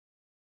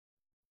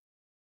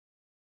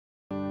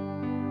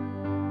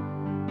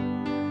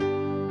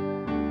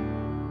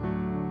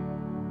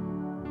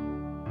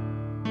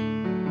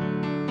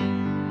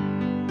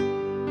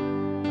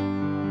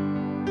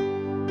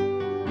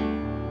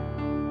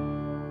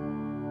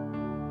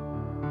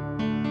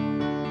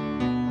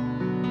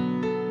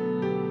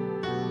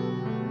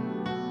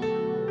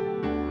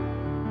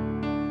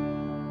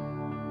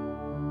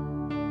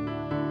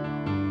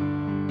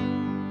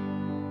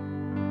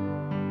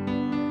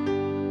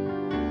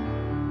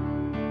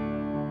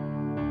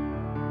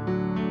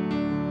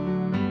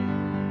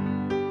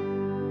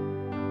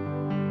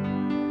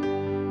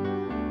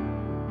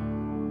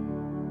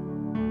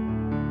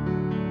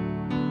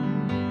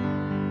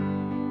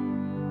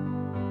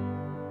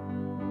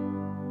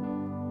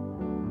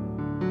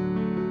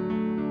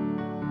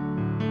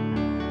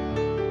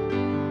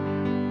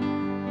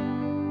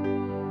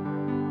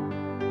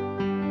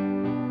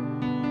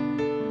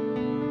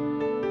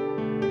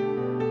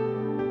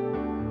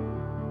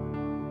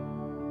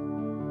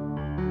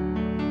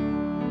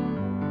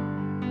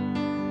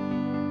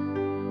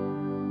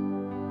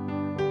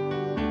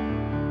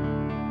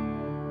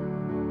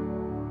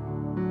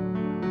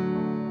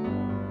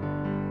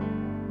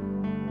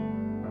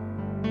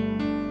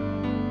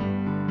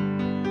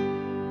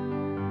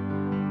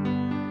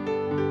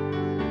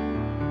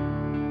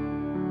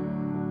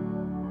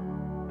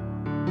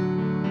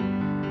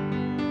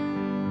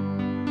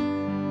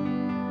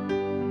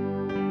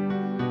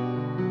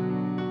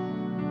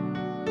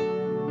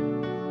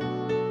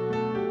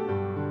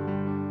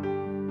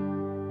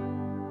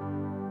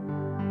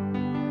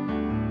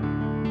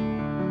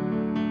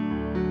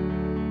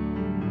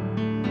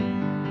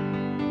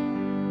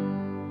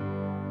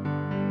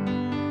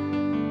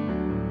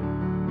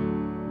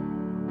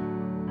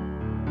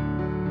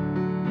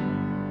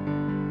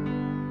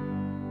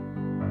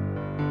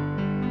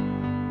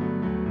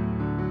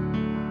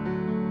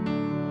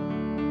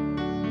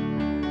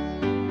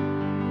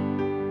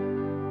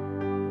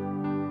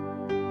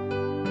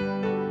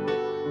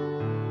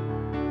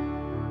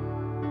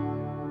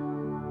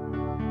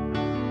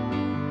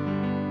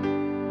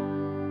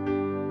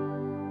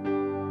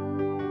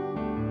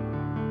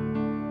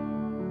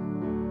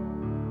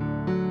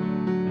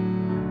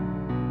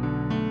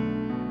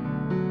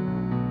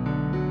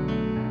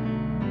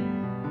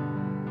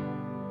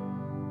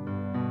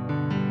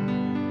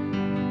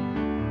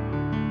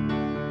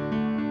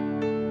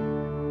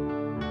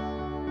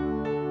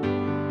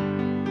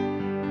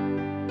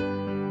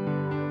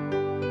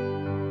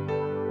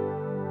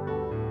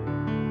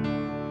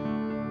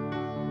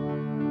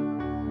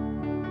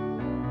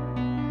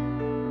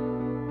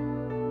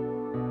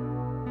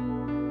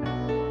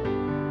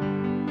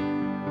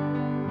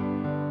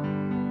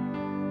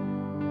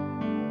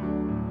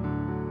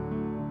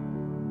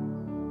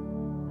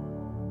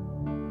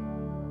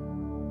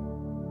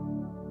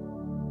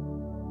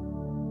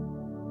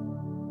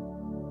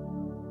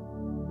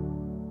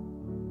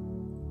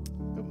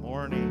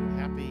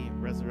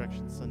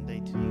Resurrection Sunday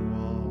to you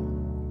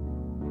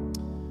all.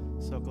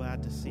 So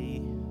glad to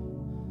see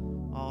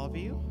all of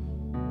you,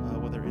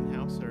 whether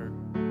in-house or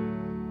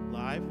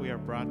live. We are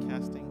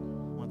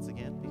broadcasting once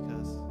again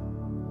because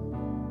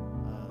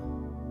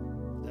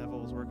the devil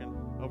was working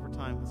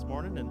overtime this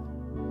morning and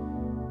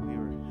we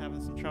were having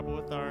some trouble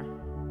with our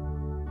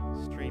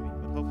streaming,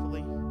 but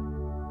hopefully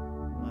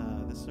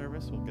this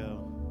service will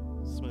go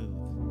smooth.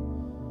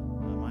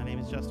 My name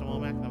is Justin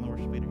Womack, and I'm the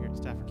worship leader here at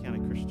Stafford County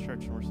Christian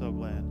Church, and we're so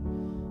glad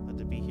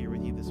to be here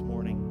with you this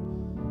morning.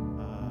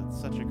 It's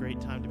such a great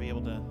time to be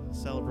able to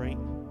celebrate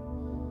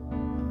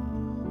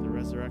the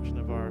resurrection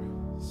of our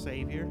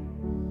Savior,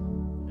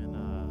 and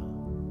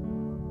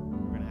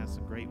we're going to have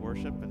some great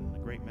worship and a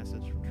great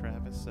message from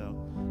Travis. So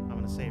I'm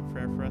going to say a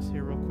prayer for us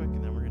here real quick,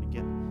 and then we're going to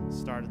get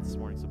started this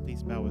morning, so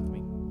please bow with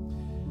me.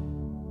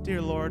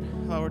 Dear Lord,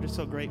 we're just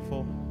so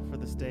grateful for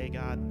this day,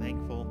 God,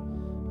 thankful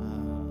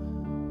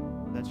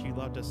that you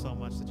loved us so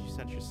much that you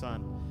sent your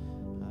Son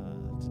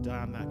to die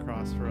on that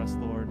cross for us,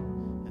 Lord,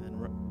 and then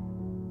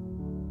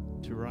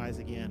to rise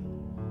again,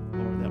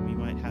 Lord, that we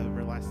might have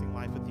everlasting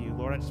life with you.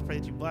 Lord, I just pray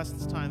that you bless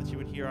this time, that you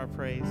would hear our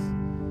praise,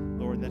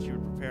 Lord, and that you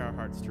would prepare our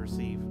hearts to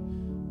receive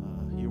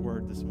your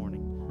word this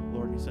morning.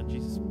 Lord, in your Son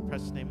Jesus'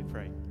 precious name we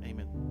pray.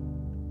 Amen.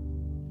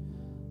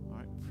 All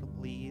right,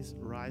 please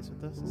rise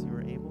with us as you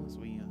are able as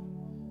we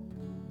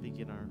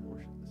begin our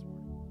worship this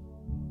morning.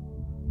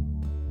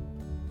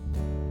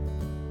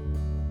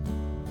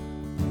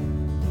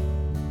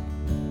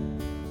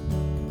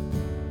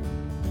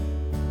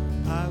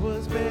 I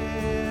was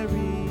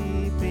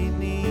buried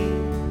beneath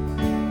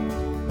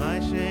my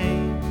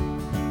shame.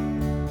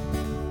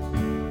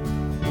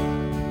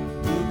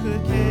 Who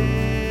could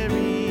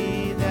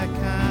carry that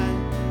kind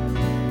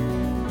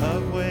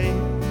of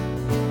weight?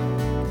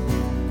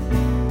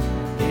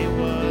 It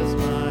was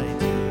my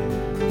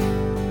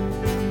doom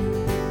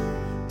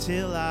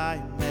till I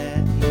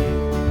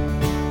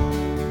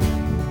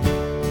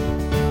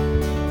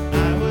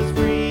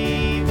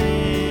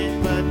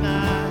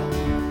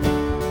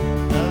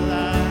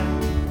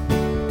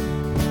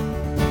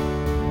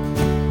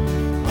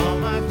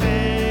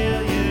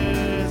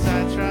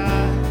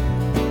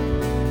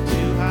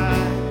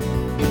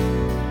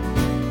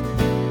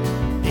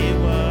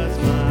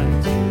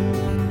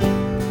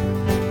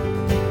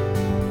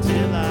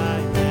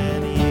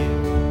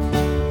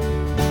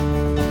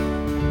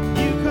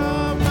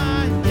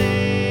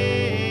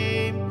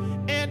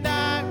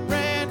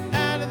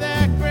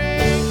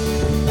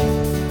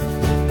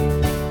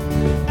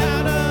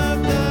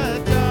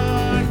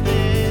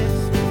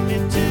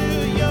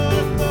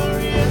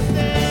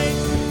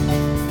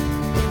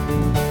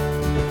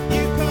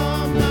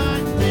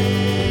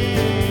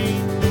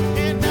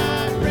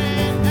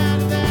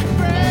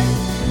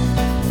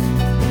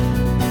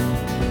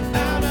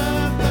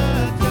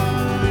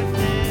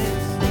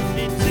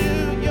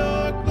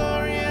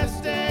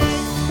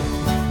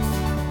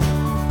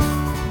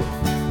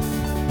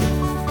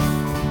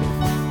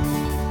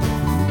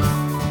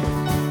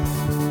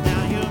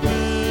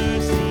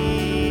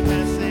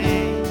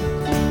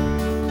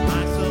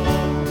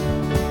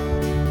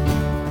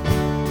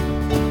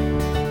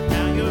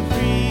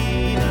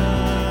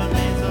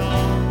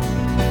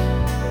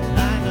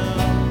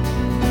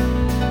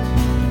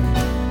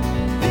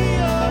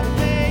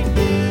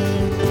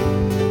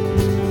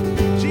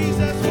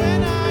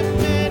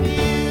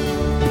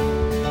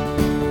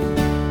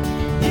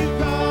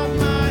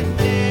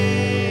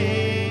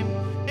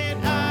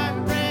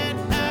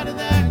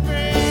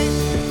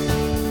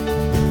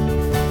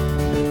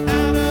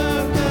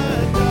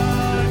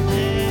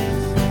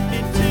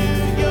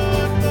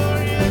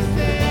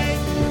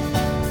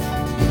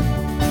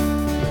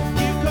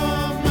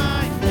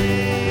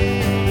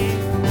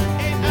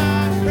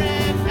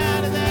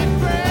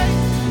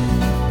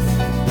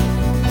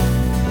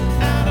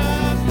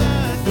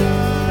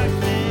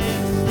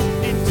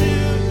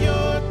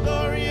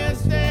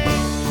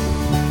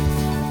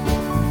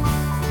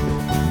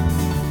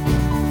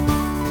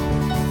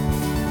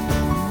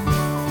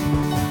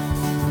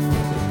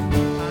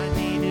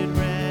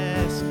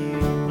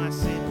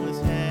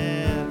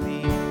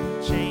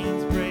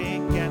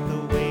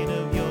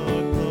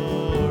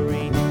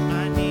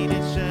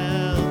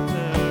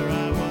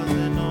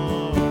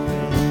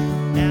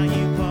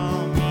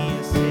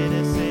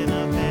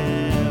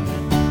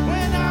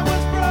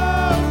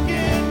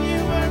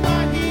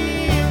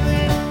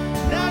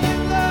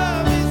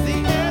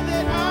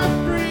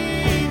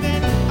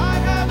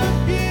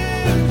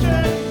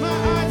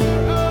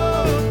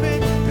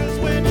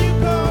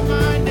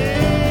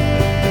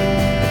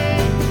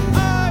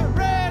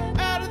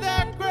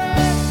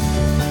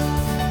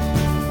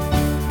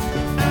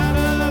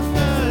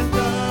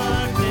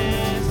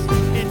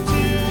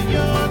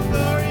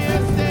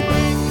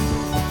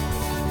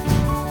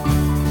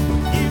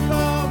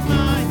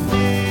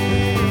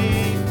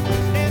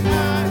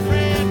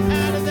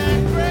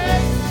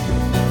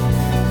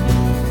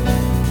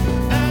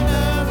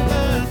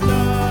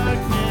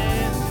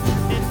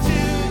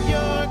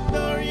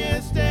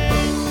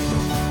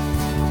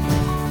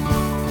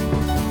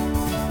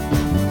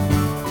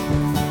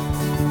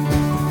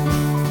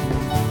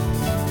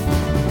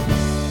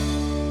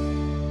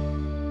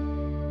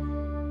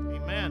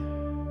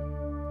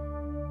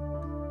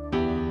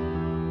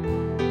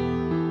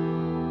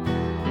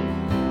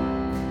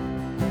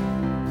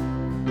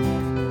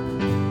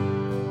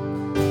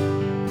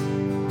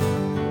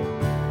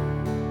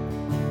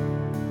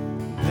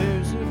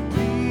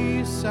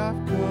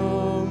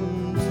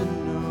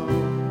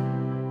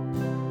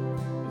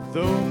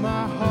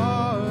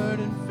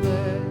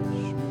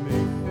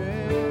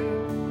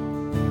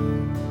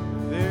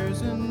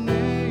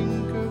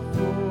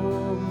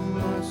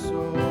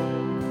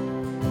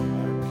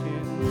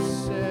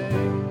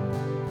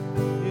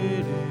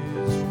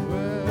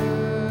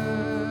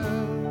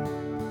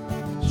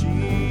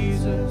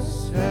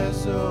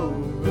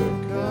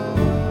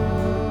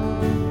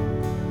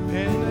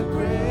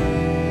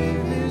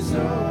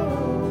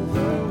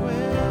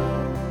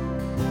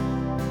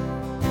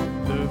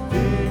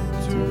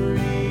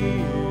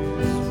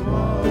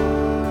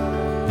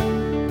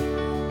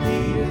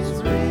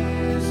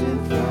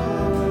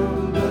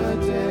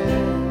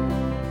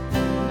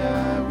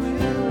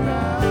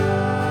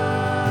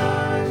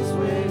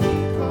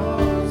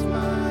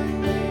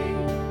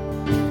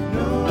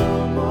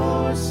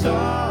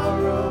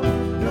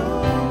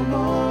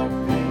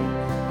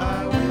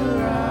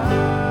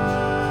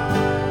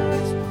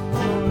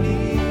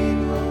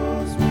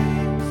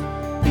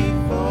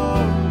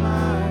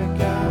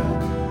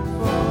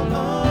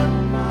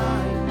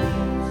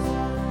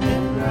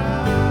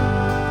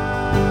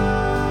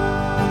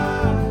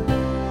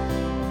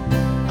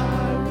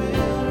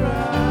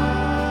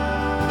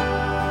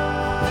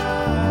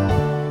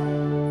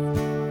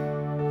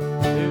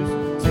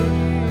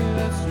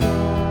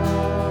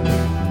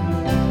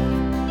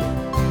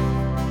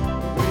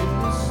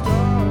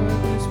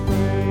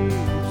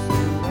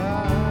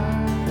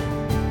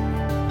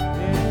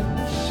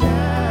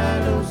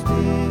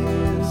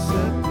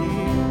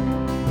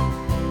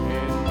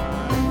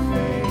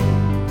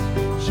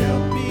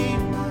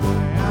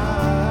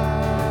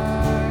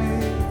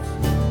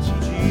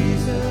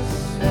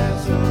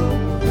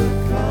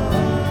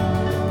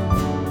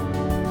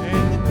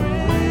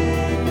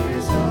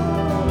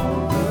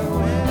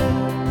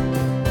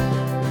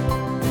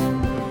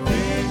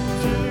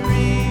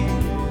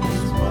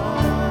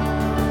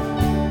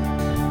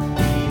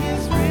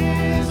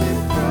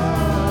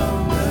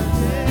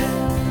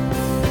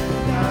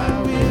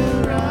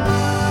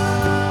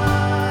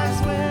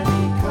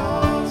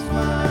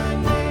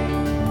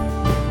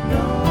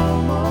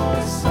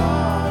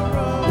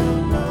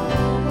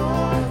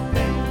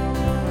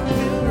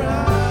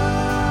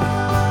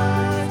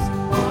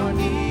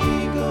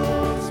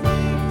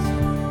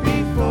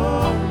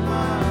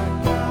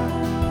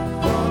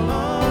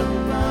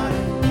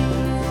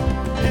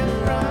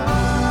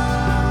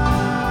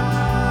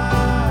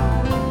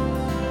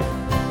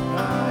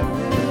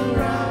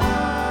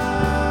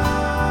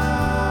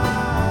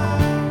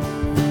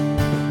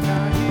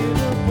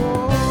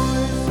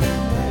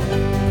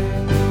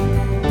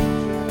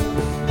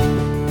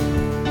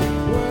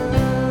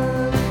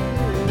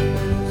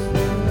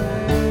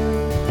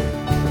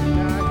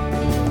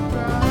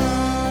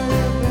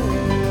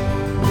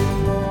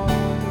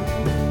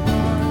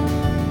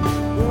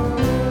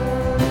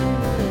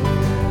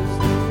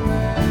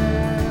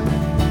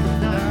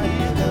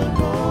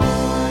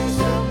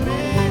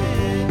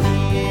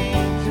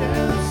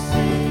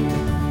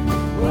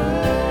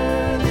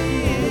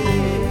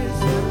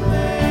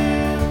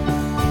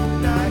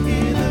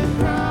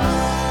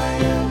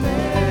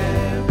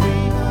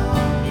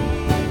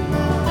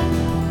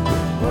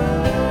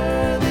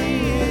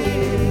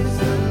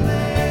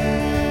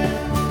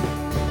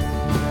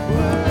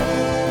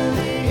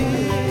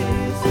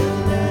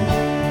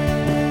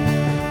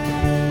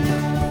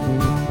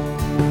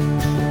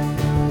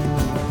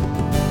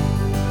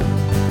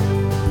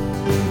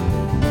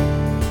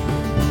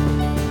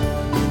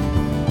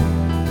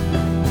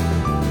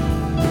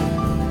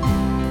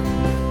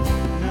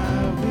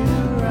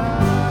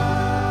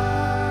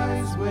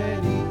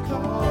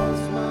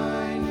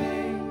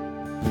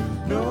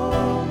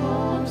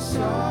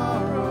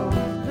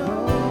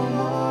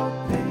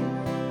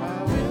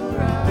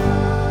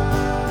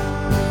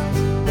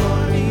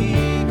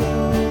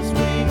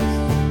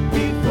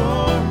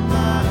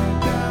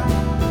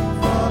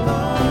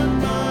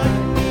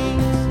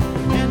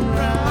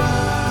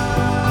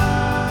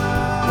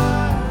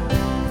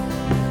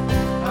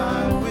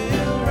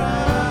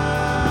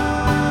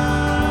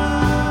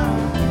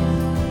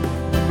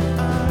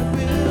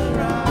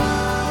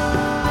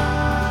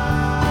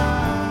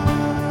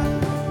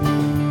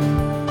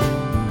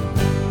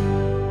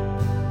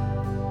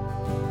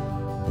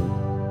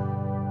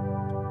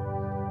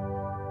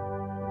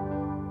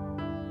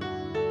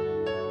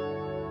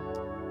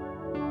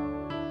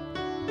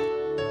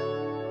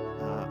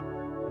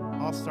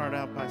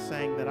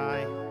saying that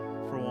I,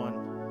 for one,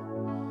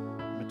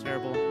 am a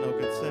terrible, no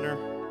good sinner,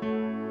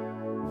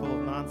 full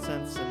of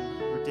nonsense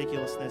and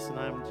ridiculousness, and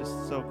I'm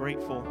just so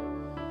grateful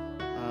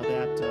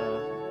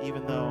that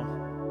even though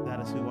that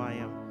is who I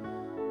am,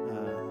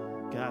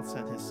 God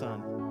sent his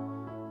son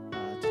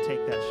to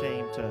take that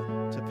shame,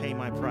 to pay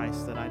my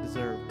price that I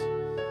deserved.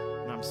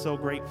 And I'm so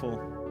grateful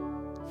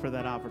for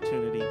that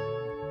opportunity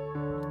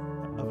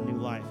of a new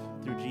life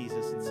through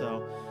Jesus. And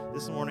so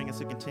this morning, as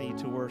we continue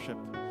to worship,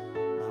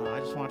 I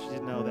just want you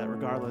to know that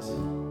regardless of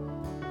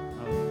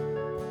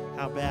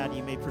how bad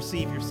you may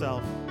perceive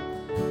yourself,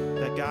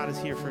 that God is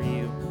here for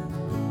you.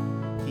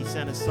 He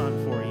sent his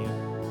son for you.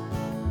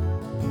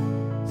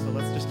 So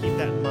let's just keep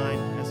that in mind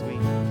as we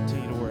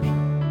continue to worship.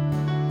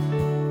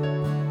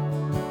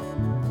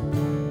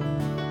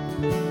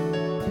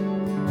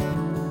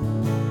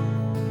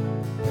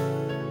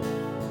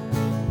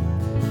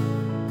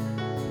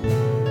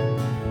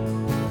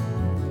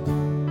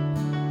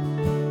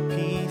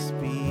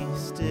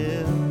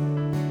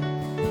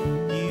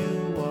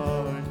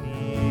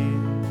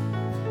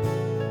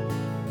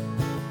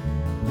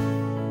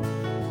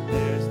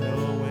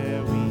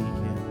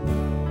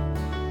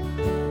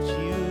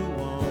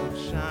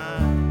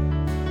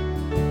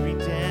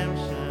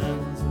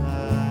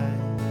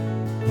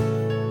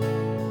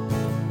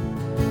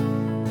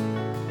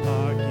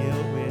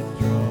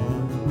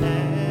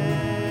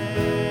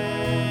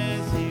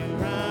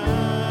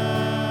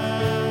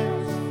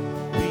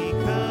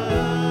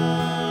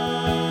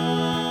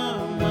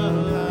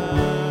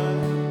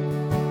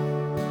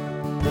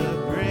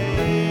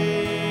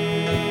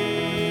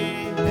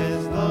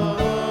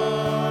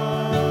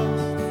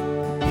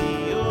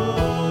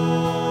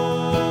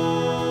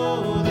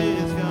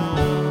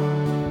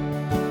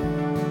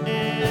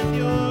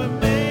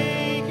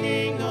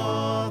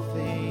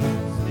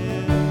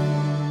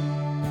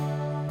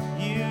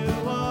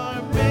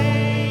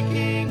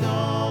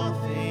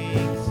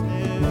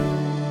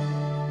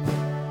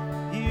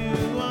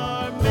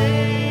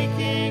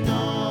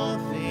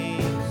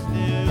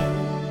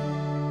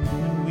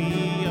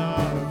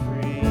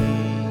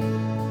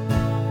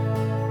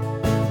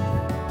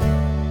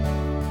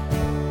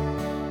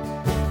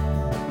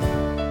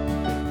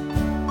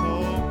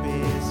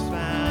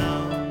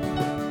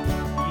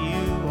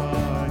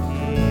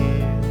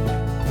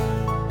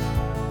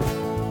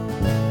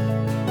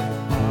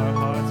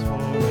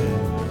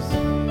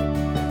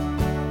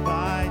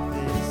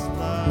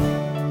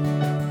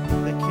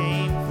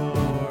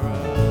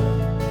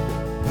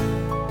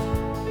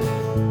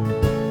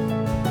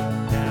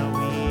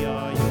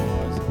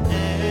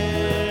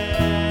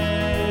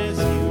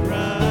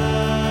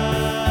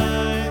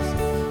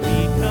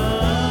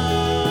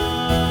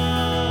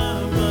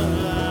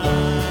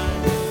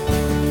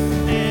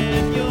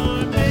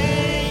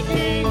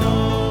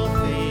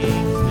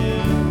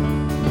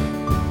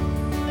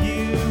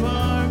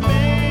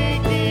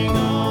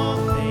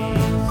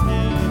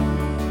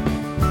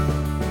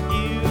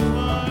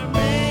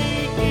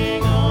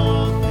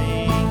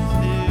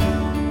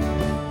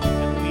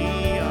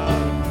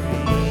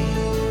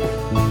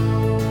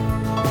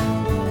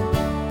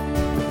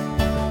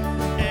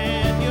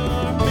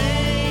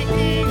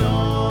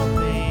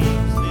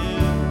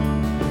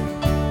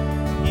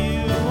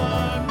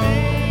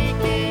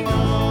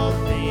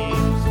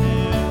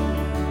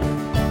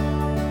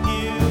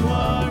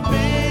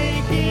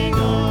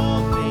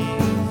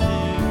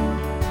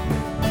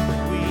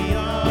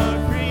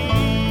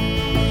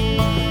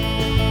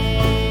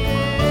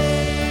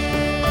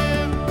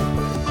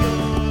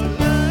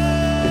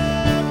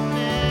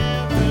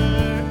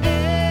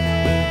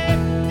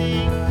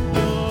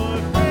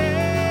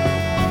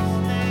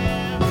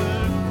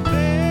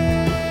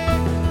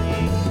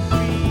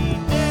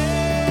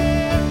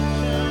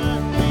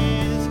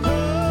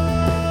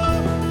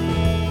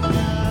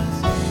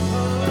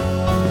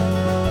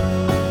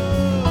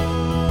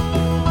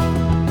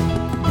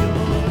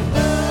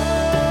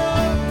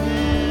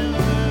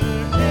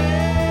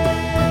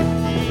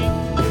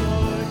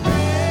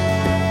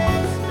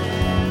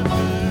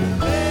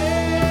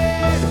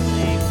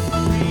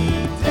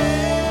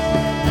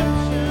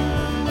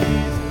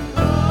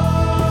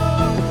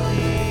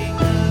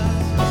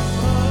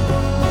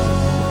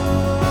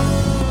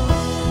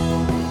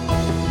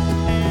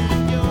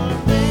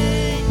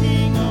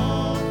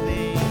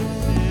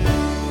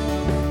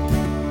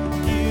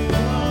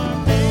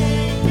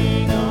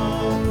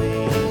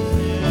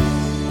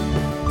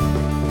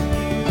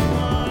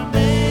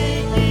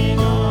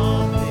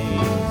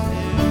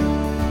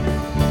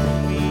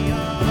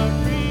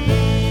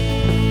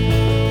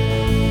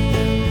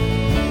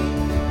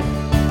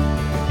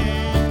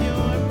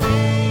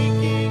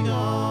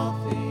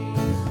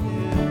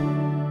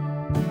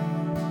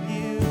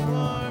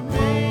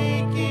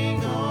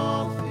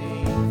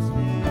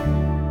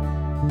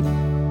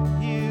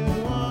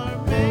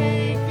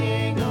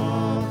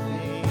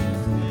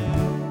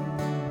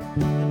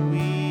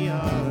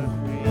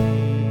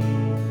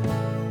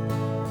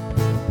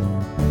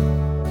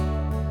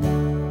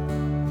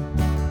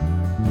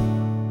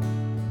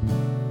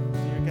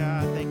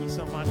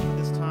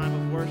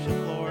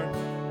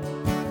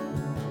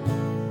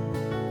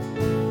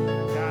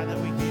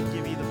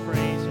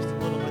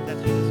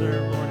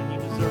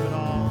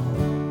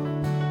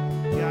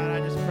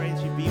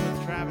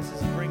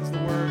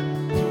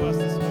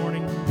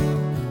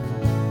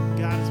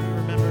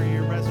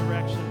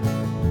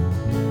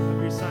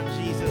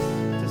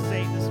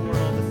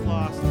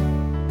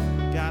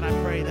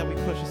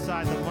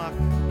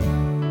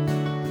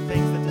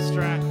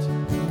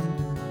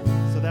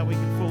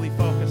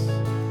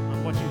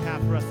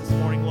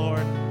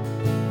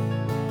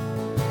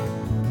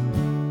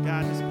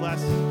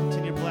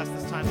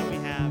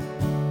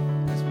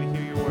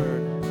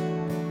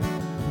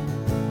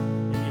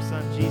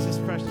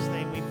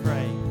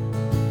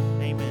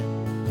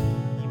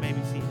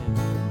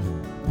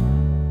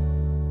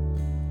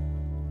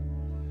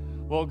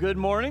 Well, good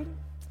morning.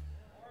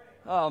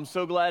 I'm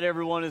so glad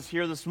everyone is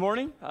here this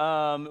morning.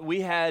 We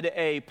had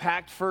a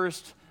packed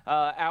first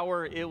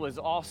hour. It was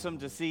awesome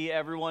to see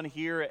everyone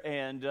here,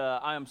 and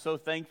I am so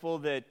thankful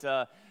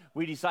that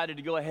we decided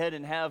to go ahead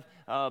and have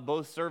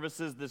both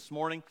services this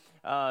morning.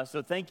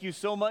 So thank you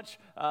so much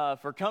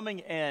for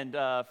coming and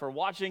for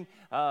watching,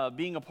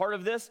 being a part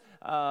of this.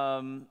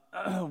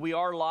 We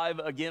are live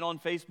again on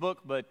Facebook,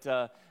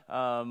 but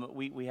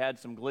we had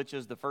some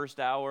glitches the first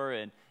hour,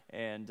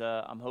 and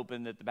I'm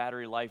hoping that the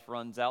battery life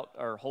runs out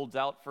or holds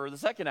out for the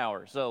second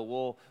hour.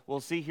 So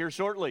we'll see here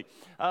shortly.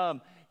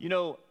 When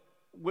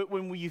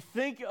you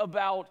think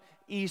about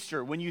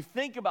Easter, when you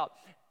think about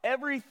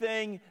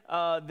everything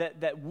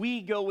that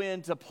we go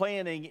into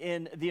planning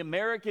in the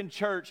American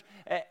church,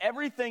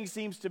 everything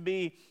seems to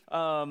be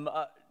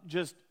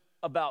just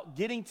about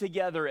getting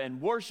together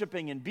and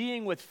worshiping and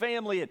being with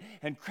family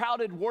and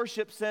crowded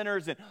worship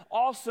centers and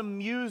awesome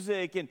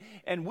music.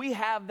 And we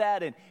have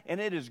that, and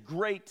it is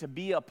great to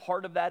be a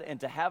part of that and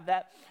to have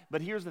that.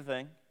 But here's the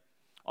thing.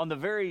 On the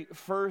very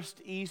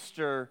first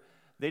Easter,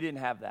 they didn't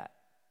have that.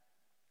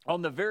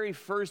 On the very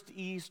first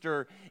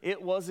Easter,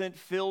 it wasn't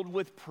filled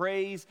with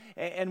praise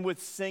and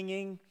with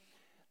singing.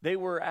 They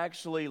were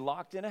actually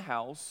locked in a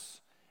house,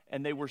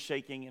 and they were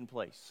shaking in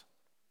place.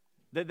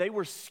 That they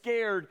were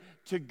scared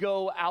to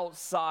go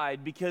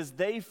outside because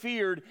they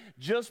feared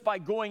just by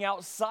going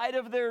outside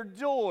of their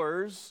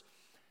doors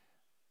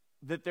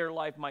that their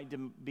life might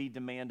be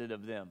demanded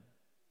of them.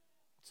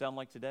 Sound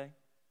like today?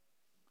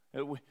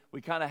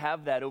 We kind of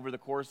have that over the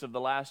course of the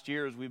last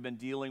year as we've been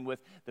dealing with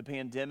the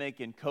pandemic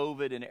and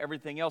COVID and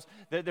everything else.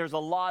 There's a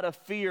lot of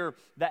fear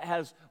that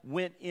has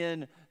went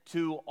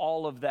into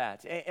all of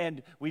that.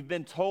 And we've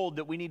been told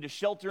that we need to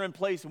shelter in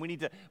place, and we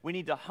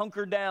need to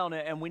hunker down,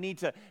 and we need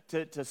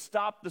to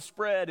stop the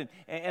spread.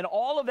 And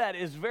all of that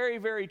is very,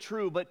 very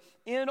true. But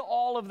in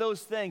all of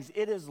those things,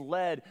 it has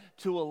led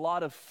to a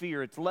lot of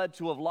fear. It's led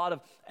to a lot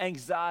of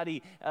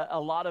anxiety, a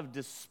lot of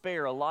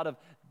despair, a lot of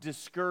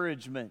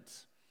discouragement.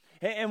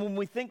 And when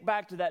we think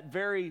back to that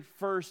very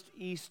first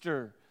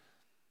Easter,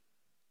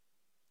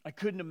 I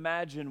couldn't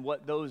imagine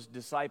what those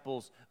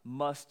disciples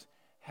must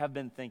have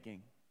been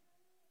thinking,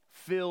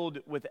 filled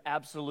with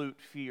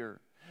absolute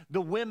fear.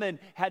 The women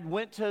had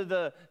went to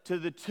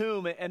the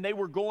tomb, and they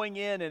were going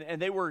in,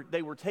 and they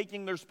were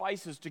taking their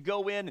spices to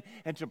go in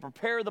and to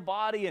prepare the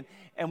body.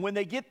 And when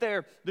they get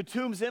there, the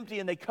tomb's empty,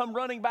 and they come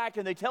running back,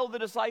 and they tell the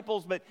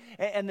disciples.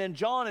 And then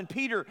John and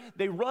Peter,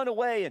 they run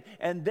away,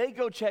 and they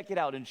go check it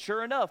out. And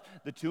sure enough,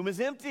 the tomb is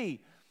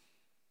empty.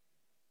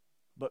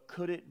 But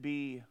could it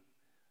be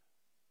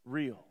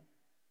real?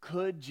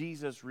 Could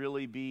Jesus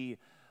really be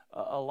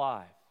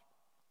alive?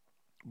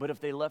 But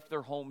if they left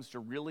their homes to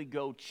really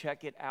go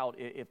check it out,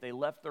 if they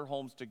left their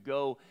homes to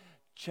go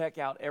check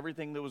out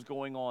everything that was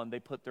going on, they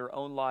put their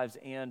own lives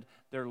and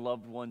their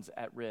loved ones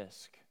at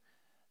risk.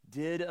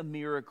 Did a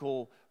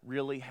miracle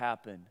really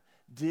happen?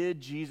 Did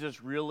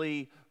Jesus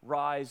really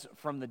rise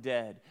from the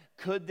dead?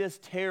 Could this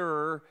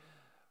terror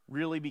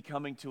really be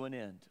coming to an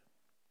end?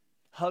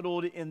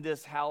 Huddled in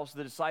this house,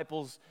 the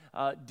disciples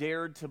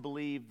dared to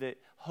believe that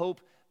hope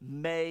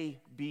may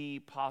be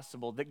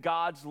possible, that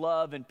God's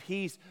love and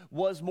peace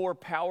was more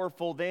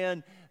powerful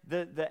than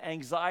the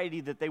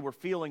anxiety that they were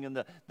feeling and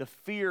the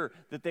fear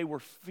that they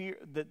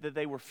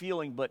were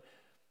feeling. But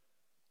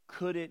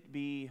could it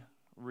be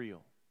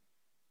real?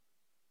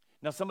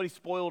 Now, somebody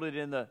spoiled it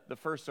in the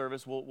first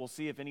service. We'll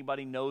see if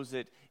anybody knows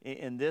it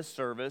in this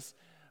service.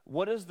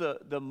 What is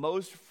the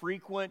most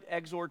frequent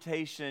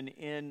exhortation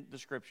in the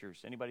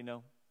Scriptures? Anybody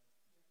know?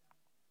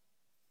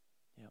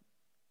 Yep,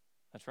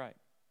 that's right.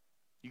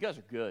 You guys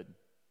are good.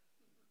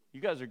 You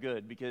guys are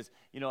good because,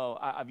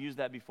 I've used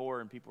that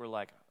before, and people are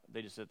like,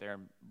 they just sit there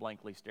and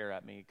blankly stare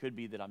at me. It could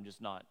be that I'm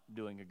just not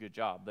doing a good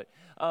job. But,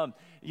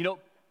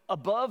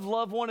 above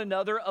love one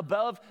another,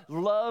 above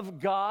love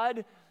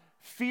God,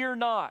 fear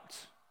not.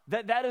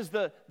 That is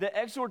the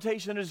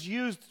exhortation is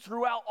used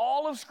throughout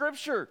all of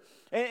Scripture.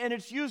 And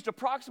it's used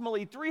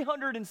approximately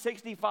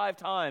 365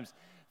 times.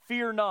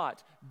 Fear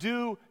not.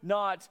 Do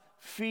not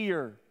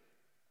fear.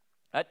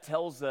 That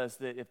tells us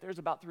that if there's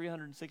about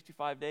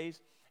 365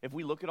 days, if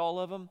we look at all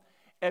of them,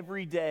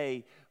 every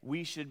day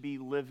we should be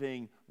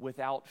living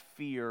without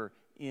fear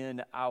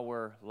in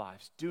our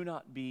lives. Do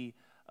not be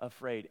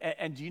afraid.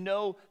 And do you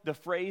know the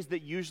phrase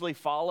that usually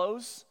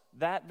follows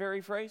that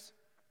very phrase?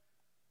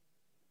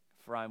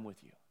 For I'm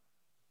with you.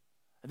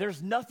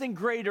 There's nothing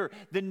greater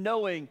than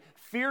knowing,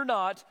 fear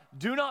not,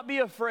 do not be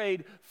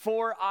afraid,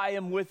 for I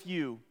am with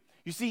you.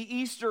 You see,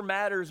 Easter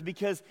matters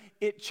because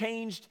it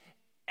changed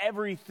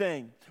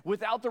everything.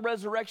 Without the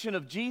resurrection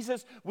of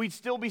Jesus, we'd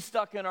still be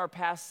stuck in our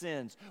past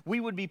sins. We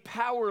would be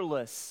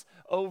powerless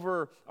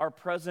over our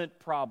present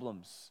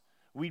problems.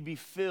 We'd be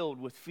filled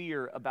with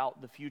fear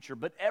about the future.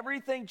 But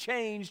everything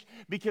changed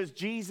because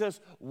Jesus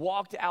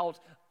walked out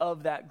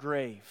of that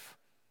grave.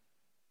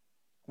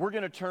 We're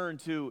going to turn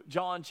to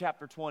John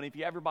chapter 20. If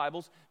you have your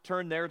Bibles,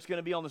 turn there. It's going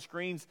to be on the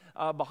screens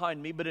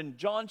behind me. But in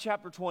John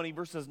chapter 20,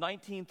 verses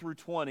 19 through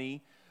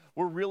 20,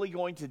 we're really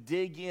going to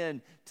dig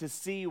in to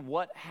see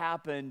what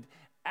happened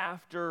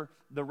after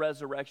the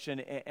resurrection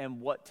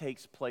and what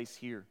takes place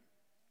here.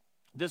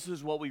 This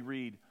is what we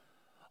read.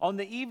 On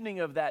the evening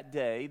of that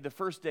day, the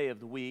first day of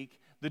the week,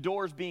 the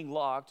doors being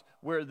locked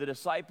where the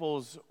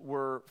disciples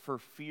were for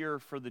fear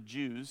for the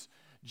Jews,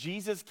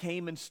 Jesus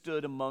came and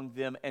stood among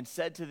them and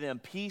said to them,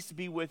 "Peace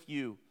be with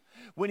you."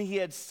 When he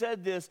had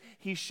said this,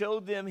 he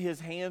showed them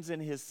his hands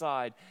and his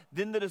side.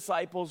 Then the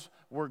disciples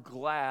were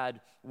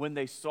glad when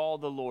they saw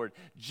the Lord.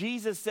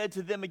 Jesus said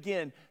to them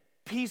again,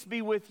 "Peace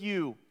be with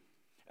you.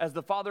 As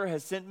the Father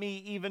has sent me,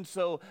 even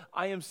so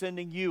I am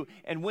sending you."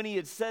 And when he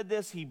had said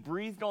this, he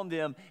breathed on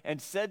them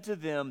and said to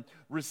them,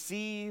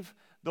 "Receive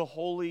the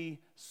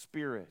Holy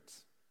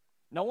Spirit."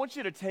 Now I want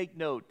you to take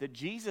note that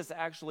Jesus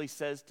actually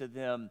says to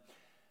them,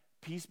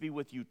 "Peace be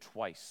with you,"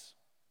 twice.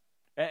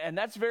 And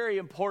that's very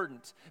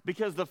important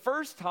because the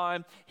first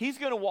time he's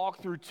going to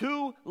walk through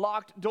two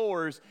locked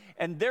doors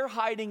and they're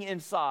hiding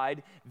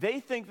inside.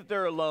 They think that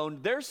they're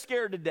alone. They're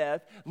scared to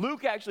death.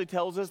 Luke actually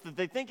tells us that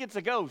they think it's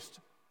a ghost.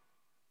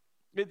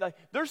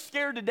 They're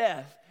scared to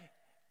death.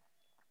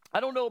 I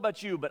don't know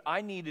about you, but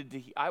I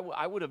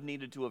would have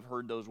needed to have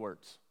heard those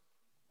words.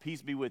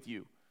 "Peace be with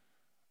you."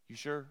 You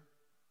sure?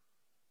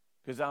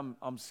 Because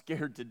I'm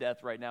scared to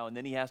death right now. And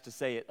then he has to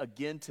say it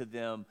again to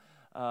them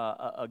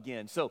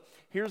again. So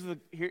here's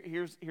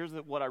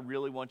what I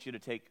really want you to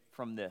take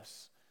from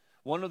this.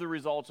 One of the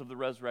results of the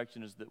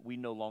resurrection is that we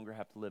no longer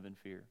have to live in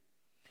fear.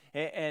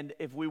 And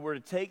if we were to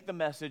take the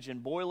message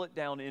and boil it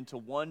down into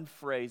one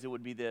phrase, it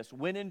would be this: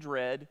 when in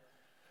dread,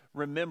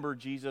 remember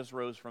Jesus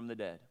rose from the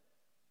dead.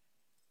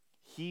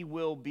 He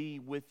will be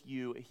with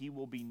you. He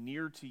will be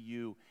near to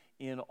you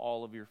in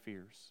all of your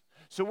fears.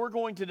 So we're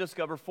going to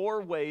discover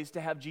 4 ways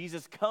to have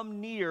Jesus come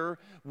near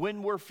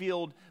when we're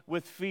filled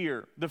with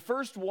fear. The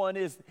first one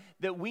is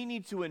that we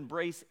need to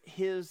embrace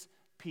his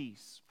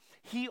peace.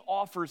 He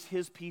offers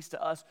his peace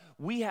to us.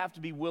 We have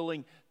to be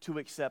willing to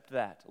accept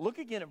that. Look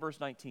again at verse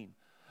 19.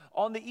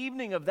 On the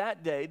evening of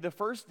that day, the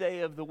first day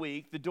of the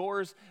week, the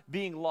doors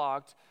being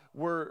locked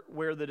were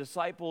where the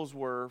disciples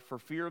were for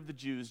fear of the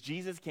Jews.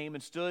 Jesus came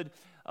and stood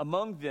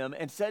among them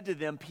and said to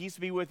them, "Peace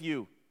be with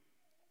you."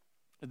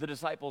 The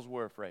disciples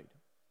were afraid.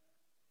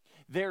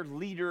 Their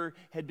leader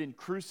had been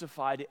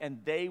crucified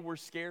and they were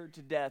scared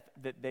to death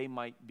that they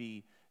might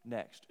be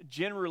next.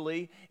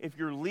 Generally, if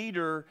your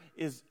leader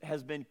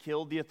has been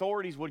killed, the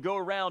authorities would go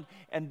around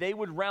and they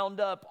would round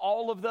up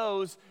all of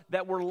those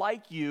that were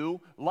like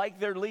you, like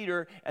their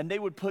leader, and they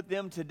would put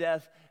them to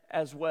death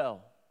as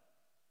well.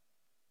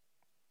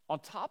 On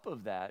top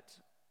of that,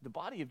 the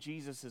body of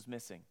Jesus is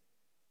missing.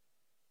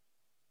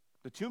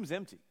 The tomb's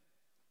empty.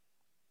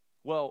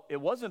 Well,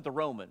 it wasn't the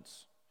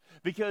Romans,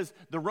 because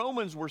the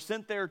Romans were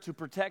sent there to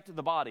protect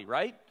the body,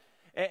 right?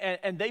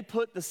 And they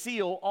put the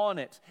seal on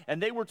it,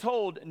 and they were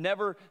told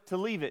never to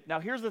leave it. Now,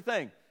 here's the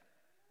thing.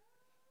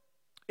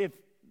 If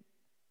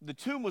the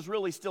tomb was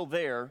really still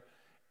there,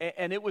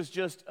 and it was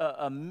just,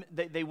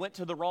 they went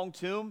to the wrong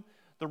tomb,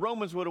 the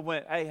Romans would have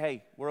went,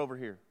 hey, we're over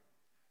here.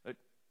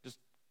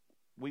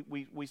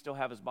 We still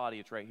have his body,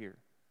 it's right here.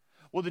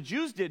 Well, the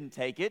Jews didn't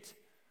take it.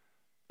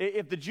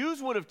 If the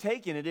Jews would have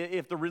taken it,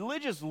 if the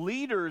religious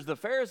leaders, the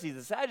Pharisees,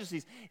 the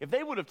Sadducees, if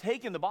they would have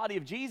taken the body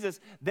of Jesus,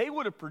 they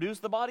would have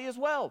produced the body as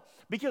well,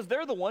 because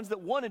they're the ones that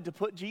wanted to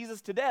put Jesus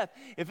to death.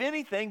 If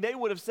anything, they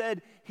would have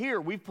said,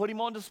 "Here, we've put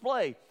him on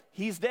display.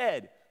 He's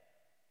dead."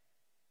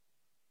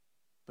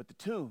 But the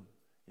tomb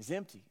is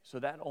empty, so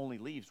that only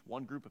leaves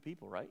one group of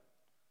people, right?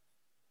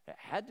 It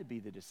had to be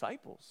the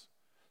disciples.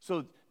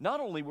 So not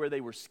only were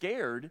they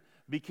scared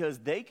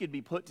because they could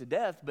be put to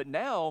death, but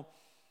now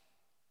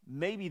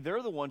maybe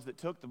they're the ones that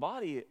took the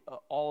body,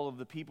 all of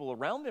the people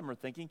around them are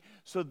thinking,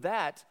 so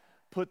that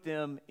put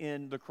them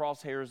in the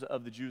crosshairs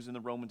of the Jews and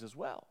the Romans as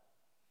well.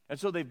 And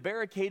so they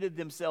barricaded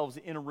themselves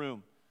in a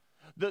room.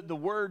 The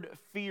word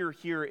fear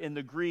here in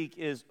the Greek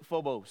is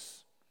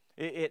phobos.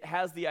 It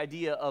has the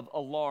idea of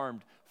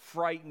alarmed,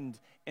 frightened,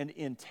 and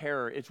in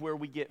terror. It's where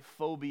we get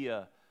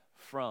phobia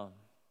from.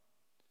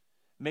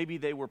 Maybe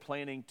they were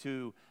planning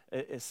to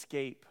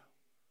escape.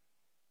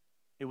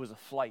 It was a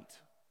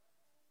flight.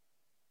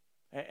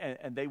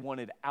 And they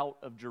wanted out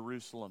of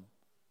Jerusalem.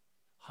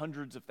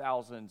 Hundreds of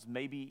thousands,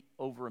 maybe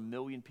over 1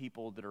 million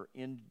people that are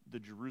in the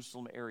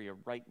Jerusalem area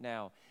right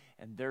now.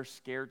 And they're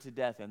scared to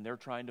death, and they're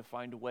trying to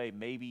find a way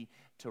maybe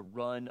to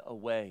run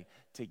away,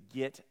 to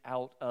get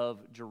out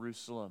of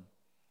Jerusalem.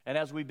 And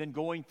as we've been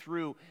going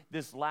through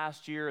this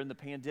last year and the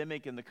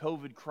pandemic and the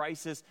COVID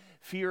crisis,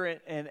 fear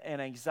and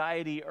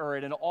anxiety are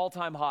at an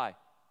all-time high.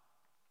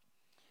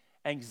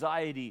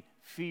 Anxiety,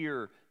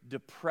 fear,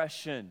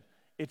 depression,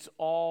 it's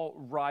all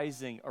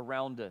rising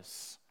around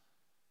us.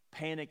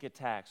 Panic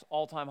attacks,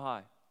 all-time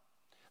high.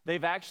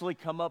 They've actually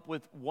come up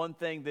with one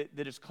thing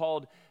that is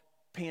called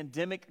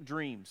pandemic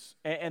dreams.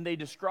 And they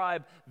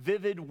describe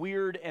vivid,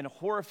 weird, and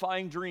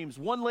horrifying dreams.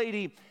 One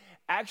lady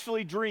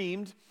actually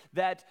dreamed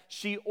that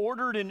she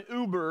ordered an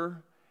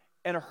Uber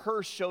and a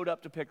hearse showed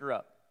up to pick her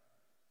up.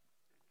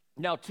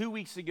 Now, 2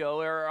 weeks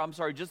ago,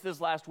 just this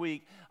last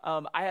week,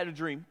 I had a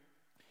dream.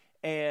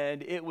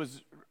 And it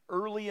was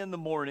early in the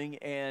morning,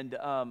 and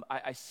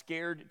I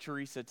scared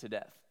Teresa to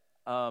death.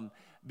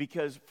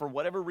 Because for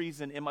whatever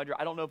reason in my dream,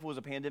 I don't know if it was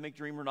a pandemic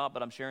dream or not,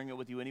 but I'm sharing it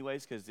with you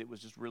anyways because it was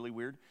just really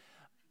weird.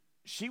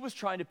 She was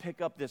trying to pick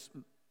up this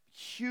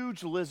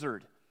huge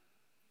lizard,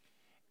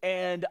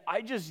 and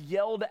I just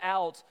yelled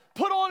out,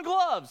 "Put on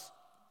gloves!"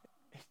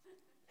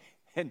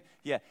 And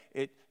yeah,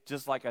 it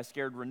just like I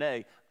scared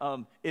Renee,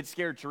 it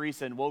scared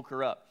Teresa and woke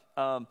her up.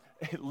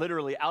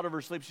 Literally out of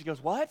her sleep, she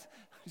goes, "What?"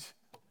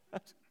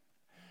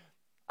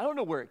 I don't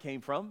know where it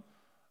came from.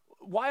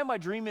 Why am I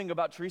dreaming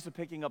about Teresa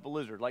picking up a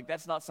lizard? Like,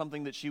 that's not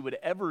something that she would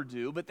ever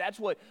do, but that's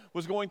what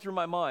was going through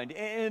my mind.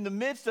 And in the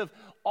midst of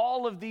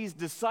all of these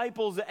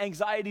disciples'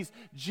 anxieties,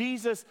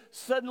 Jesus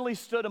suddenly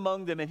stood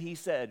among them and he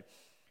said,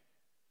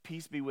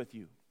 "Peace be with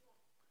you."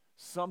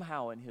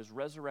 Somehow in his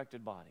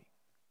resurrected body,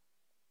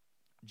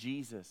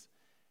 Jesus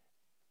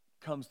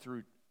comes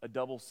through a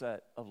double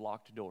set of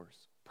locked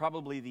doors.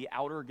 Probably the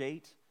outer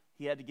gate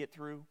he had to get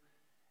through,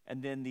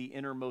 and then the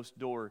innermost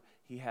door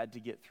he had to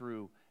get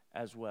through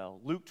as well.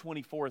 Luke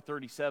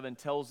 24:37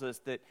 tells us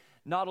that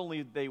not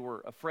only they were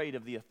afraid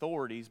of the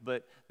authorities,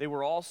 but they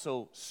were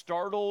also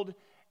startled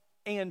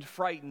and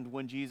frightened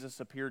when Jesus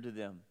appeared to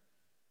them.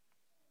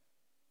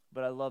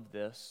 But I love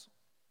this.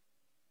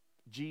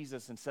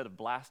 Jesus, instead of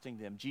blasting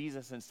them,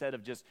 Jesus, instead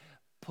of just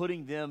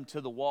putting them to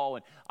the wall,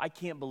 and "I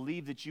can't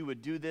believe that you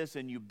would do this,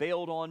 and you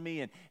bailed on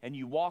me, and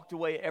you walked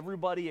away.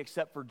 Everybody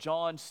except for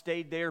John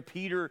stayed there.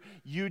 Peter,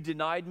 you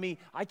denied me.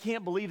 I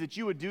can't believe that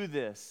you would do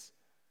this."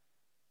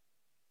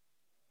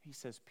 He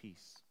says,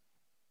 "Peace.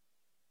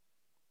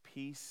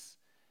 Peace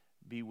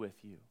be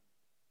with you."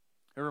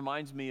 It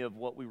reminds me of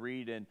what we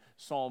read in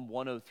Psalm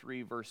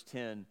 103, verse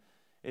 10.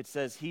 It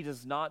says, "He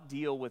does not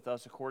deal with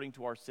us according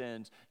to our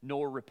sins,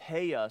 nor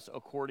repay us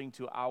according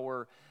to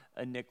our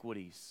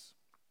iniquities."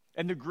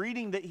 And the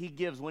greeting that he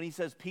gives when he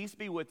says, "Peace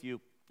be with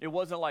you," it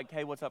wasn't like,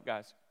 "Hey, what's up,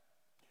 guys?"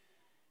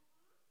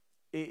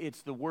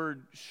 It's the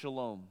word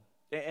shalom.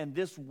 And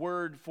this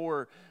word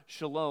for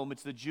shalom,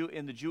 it's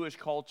in the Jewish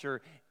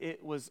culture,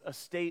 it was a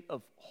state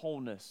of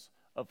wholeness,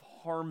 of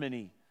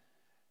harmony.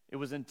 It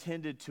was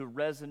intended to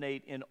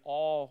resonate in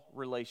all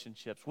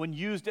relationships. When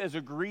used as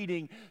a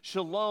greeting,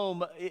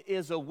 shalom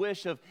is a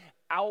wish of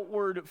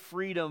outward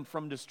freedom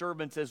from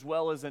disturbance as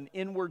well as an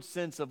inward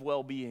sense of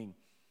well-being.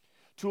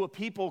 To a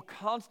people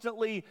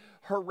constantly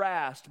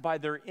harassed by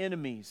their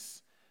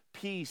enemies,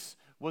 peace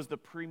was the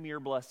premier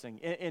blessing.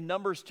 In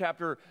Numbers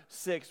chapter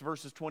 6,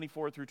 verses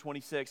 24 through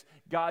 26,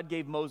 God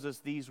gave Moses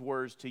these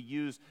words to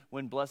use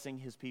when blessing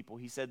his people.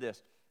 He said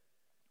this,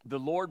 "The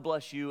Lord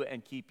bless you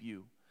and keep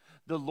you.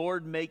 The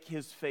Lord make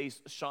his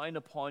face shine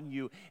upon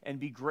you and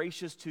be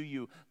gracious to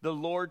you. The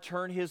Lord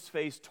turn his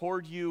face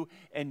toward you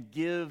and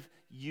give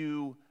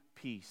you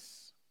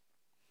peace."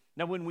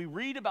 Now, when we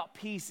read about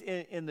peace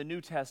in the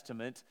New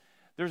Testament,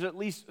 there's at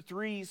least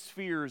 3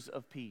 spheres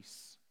of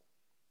peace.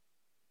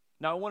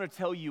 Now, I want to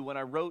tell you, when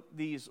I wrote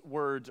these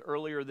words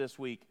earlier this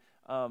week,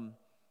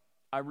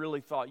 I really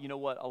thought, you know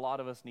what? A lot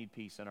of us need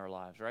peace in our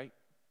lives, right?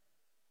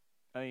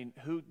 I mean,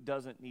 who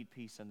doesn't need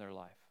peace in their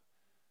life?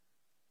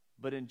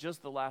 But in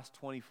just the last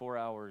 24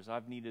 hours,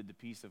 I've needed the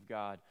peace of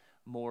God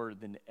more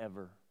than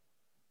ever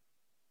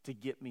to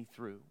get me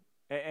through.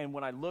 And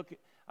when I look,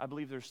 I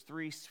believe there's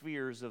 3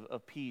 spheres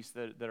of peace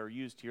that are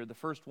used here. The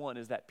first one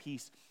is that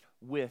peace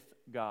with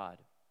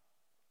God.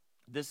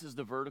 This is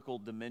the vertical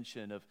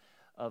dimension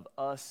of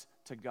us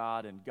to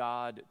God and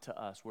God to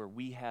us, where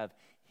we have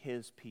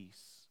his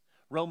peace.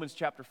 Romans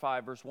chapter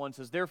 5, verse 1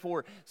 says,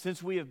 "Therefore,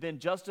 since we have been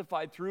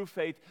justified through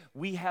faith,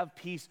 we have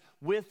peace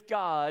with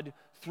God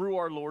through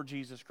our Lord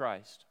Jesus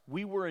Christ."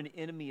 We were an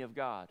enemy of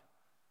God,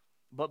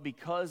 but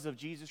because of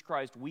Jesus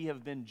Christ, we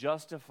have been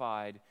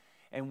justified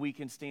and we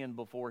can stand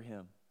before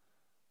him.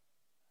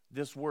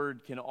 This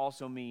word can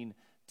also mean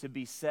to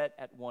be set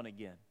at one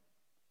again.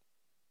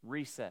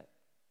 Reset.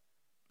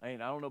 I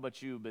mean, I don't know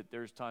about you, but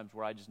there's times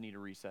where I just need a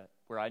reset,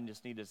 where I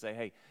just need to say,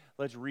 "Hey,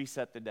 let's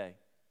reset the day.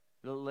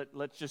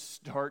 Let's just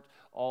start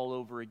all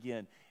over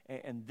again."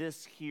 And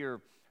this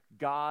here,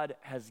 God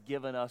has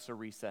given us a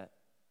reset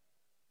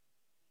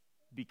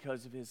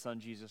because of his son,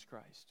 Jesus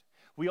Christ.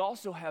 We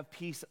also have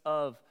peace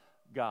of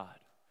God.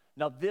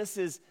 Now, this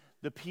is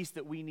the peace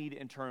that we need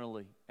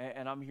internally.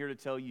 And I'm here to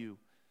tell you,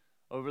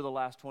 over the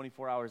last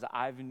 24 hours,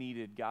 I've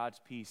needed God's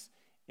peace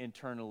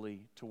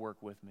internally to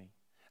work with me.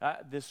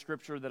 This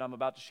scripture that I'm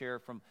about to share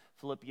from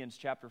Philippians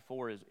chapter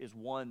 4 is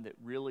one that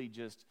really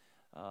just,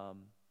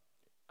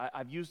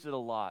 I've used it a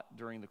lot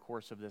during the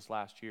course of this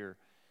last year,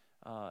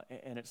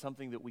 and it's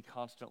something that we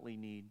constantly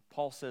need.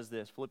 Paul says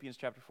this, Philippians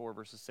chapter 4,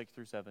 verses 6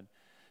 through 7.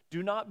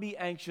 "Do not be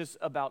anxious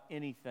about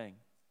anything,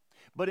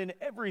 but in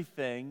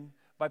everything,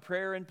 by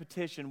prayer and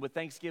petition, with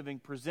thanksgiving,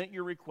 present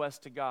your requests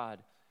to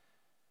God.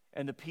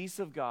 And the peace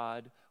of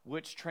God,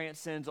 which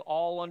transcends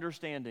all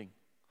understanding,"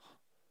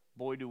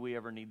 boy, do we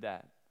ever need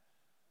that.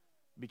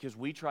 Because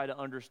we try to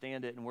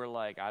understand it and we're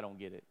like, "I don't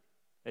get it."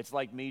 It's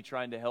like me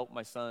trying to help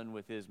my son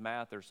with his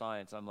math or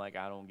science. I'm like,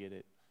 "I don't get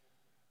it."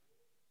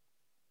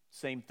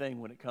 Same thing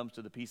when it comes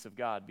to the peace of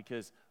God,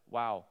 because,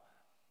 wow,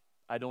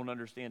 I don't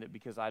understand it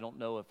because I don't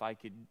know if I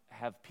could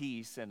have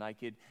peace and I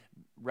could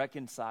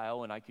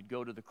reconcile and I could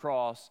go to the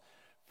cross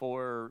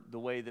for the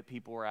way that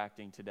people are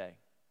acting today.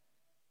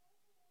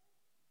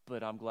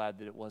 But I'm glad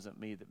that it wasn't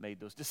me that made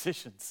those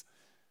decisions.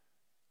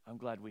 I'm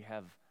glad we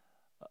have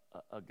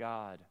a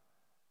God,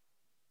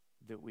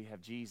 that we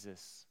have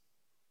Jesus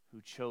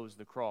who chose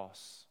the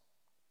cross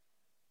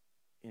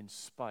in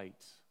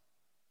spite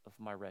of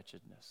my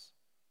wretchedness.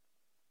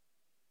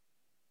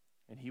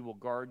 And he will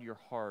guard your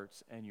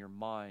hearts and your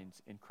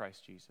minds in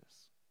Christ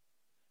Jesus.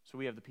 So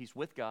we have the peace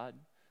with God,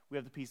 we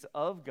have the peace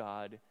of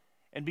God,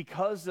 and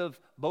because of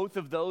both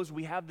of those,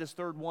 we have this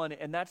third one,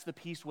 and that's the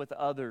peace with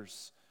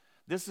others.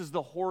 This is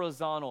the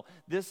horizontal.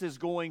 This is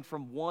going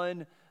from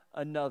one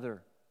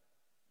another.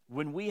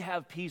 When we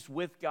have peace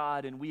with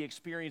God and we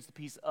experience the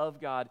peace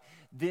of God,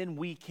 then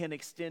we can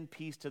extend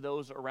peace to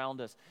those around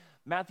us.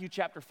 Matthew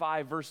chapter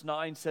 5, verse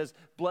 9 says,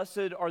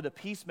 "Blessed are the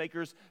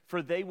peacemakers,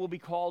 for they will be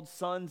called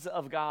sons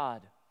of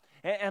God."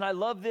 And I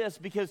love this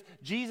because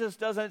Jesus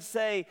doesn't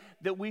say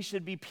that we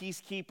should be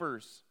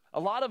peacekeepers. A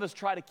lot of us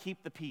try to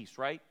keep the peace,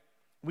 right?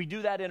 We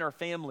do that in our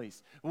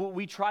families.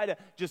 We try to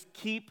just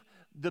keep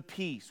the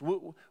peace.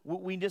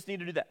 We just need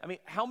to do that. I mean,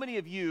 how many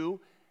of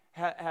you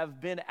have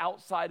been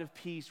outside of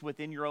peace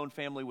within your own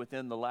family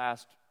within the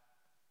last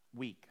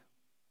week?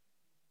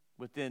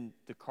 Within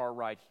the car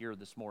ride here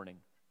this morning?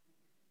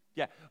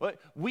 Yeah,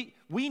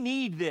 we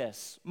need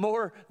this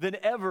more than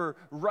ever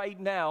right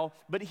now,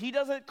 but he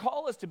doesn't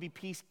call us to be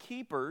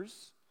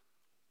peacekeepers.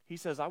 He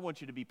says, I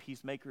want you to be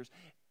peacemakers.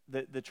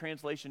 The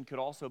translation could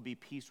also be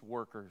peace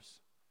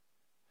workers.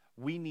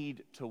 We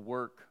need to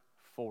work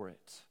for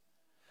it.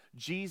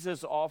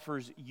 Jesus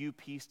offers you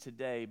peace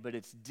today, but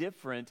it's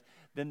different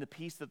than the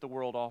peace that the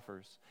world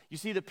offers. You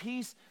see, the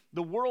peace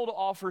the world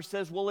offers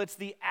says, well, it's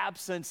the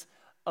absence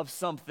of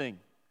something.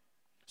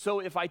 So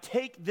if I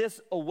take this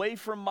away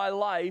from my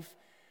life,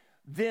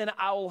 then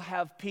I'll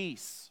have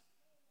peace.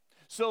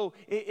 So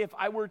if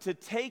I were to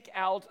take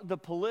out the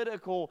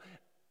political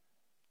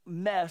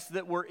mess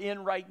that we're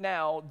in right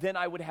now, then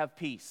I would have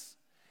peace.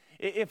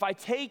 If I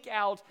take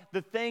out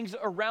the things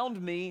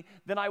around me,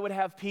 then I would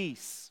have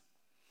peace.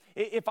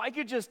 If I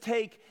could just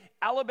take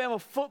Alabama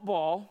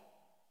football,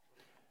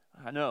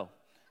 I know.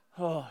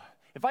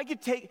 If I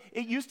could take,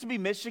 it used to be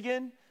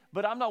Michigan,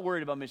 but I'm not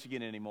worried about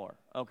Michigan anymore,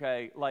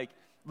 okay? Like,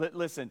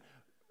 listen,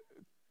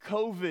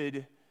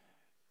 COVID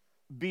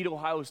beat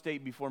Ohio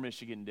State before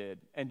Michigan did,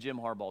 and Jim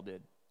Harbaugh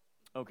did,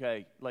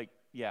 okay? Like,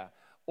 yeah.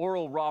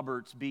 Oral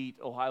Roberts beat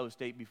Ohio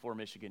State before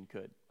Michigan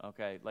could,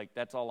 okay? Like,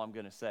 that's all I'm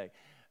going to say.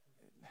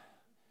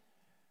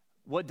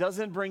 What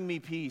doesn't bring me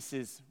peace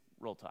is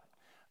Roll Tide.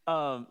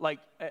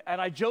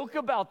 And I joke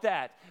about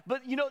that,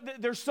 but you know,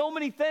 there's so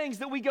many things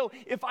that we go,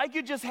 if I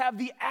could just have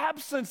the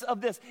absence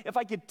of this, if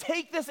I could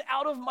take this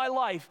out of my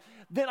life,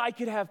 then I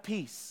could have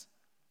peace.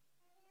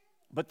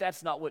 But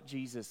that's not what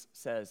Jesus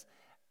says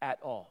at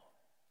all.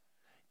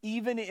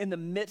 Even in the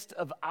midst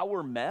of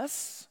our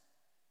mess,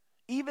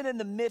 even in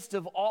the midst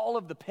of all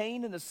of the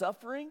pain and the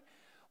suffering,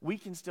 we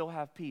can still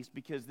have peace,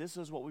 because this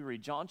is what we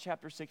read. John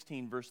chapter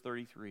 16, verse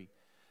 33.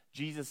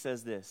 Jesus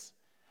says this,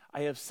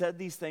 I have said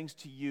these things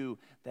to you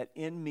that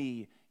in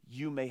me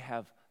you may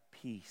have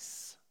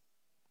peace.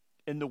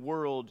 In the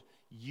world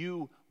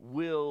you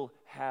will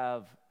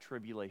have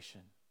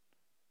tribulation.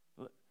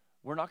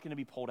 We're not going to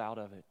be pulled out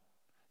of it.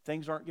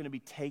 Things aren't going to be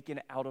taken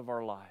out of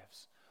our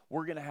lives.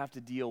 We're going to have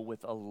to deal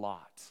with a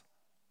lot.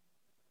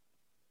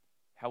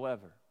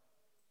 However,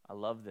 I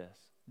love this.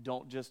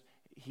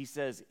 He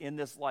says, in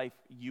this life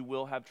you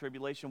will have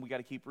tribulation. We got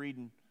to keep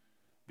reading,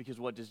 because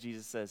what does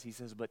Jesus say? He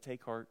says, but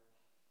take heart,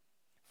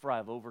 for I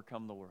have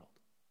overcome the world.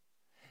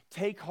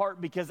 Take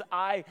heart, because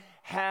I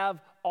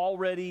have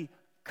already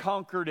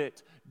conquered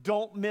it.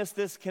 Don't miss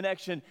this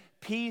connection.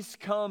 Peace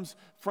comes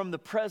from the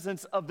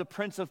presence of the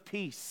Prince of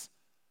Peace.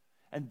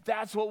 And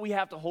that's what we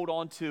have to hold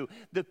on to.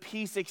 The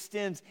peace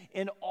extends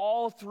in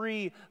all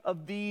three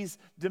of these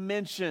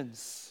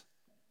dimensions.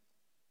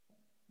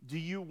 Do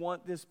you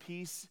want this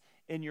peace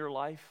in your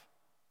life?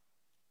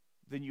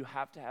 Then you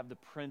have to have the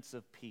Prince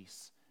of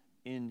Peace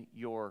in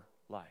your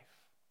life.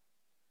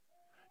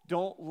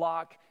 Don't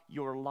lock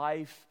your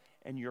life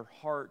and your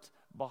heart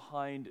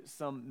behind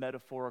some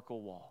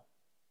metaphorical wall.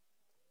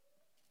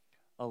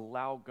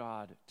 Allow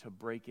God to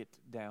break it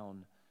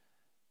down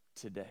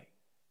today.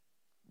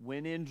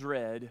 When in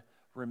dread,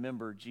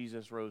 remember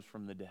Jesus rose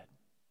from the dead.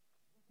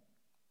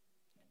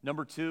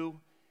 Number 2,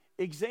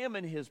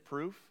 examine his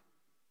proof.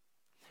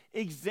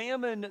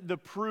 Examine the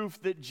proof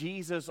that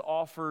Jesus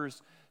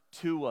offers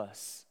to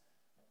us.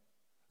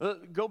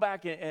 Go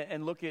back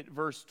and look at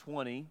verse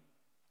 20.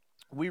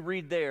 We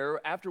read there,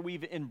 after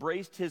we've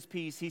embraced his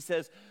peace, he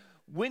says,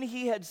 when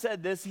he had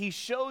said this, he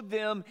showed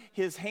them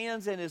his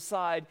hands and his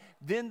side.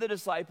 Then the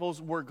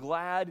disciples were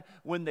glad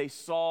when they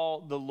saw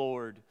the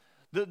Lord.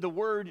 The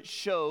word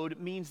showed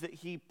means that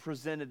he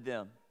presented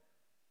them.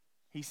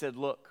 He said,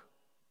 look,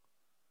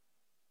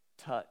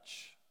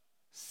 touch,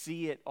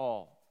 see it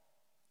all.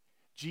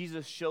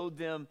 Jesus showed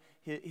them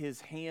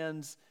his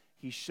hands.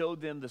 He showed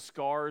them the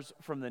scars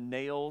from the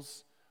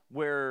nails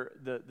where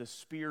the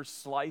spear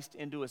sliced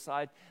into his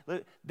side.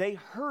 They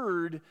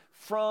heard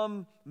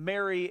from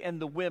Mary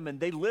and the women.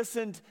 They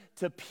listened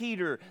to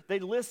Peter. They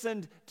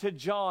listened to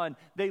John.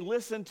 They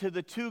listened to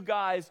the two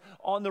guys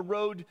on the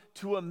road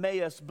to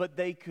Emmaus, but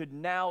they could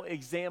now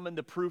examine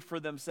the proof for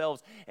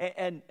themselves.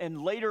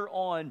 And later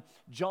on,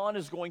 John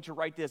is going to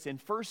write this in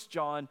 1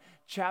 John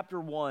chapter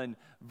 1,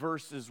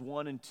 verses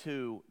 1 and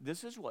 2.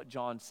 This is what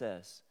John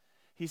says.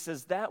 He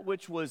says, that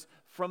which was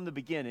from the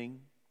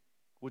beginning,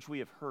 which we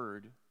have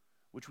heard,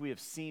 which we have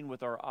seen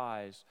with our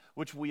eyes,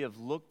 which we have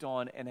looked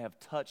on and have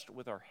touched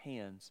with our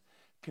hands,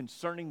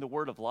 concerning the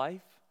word of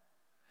life.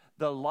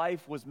 The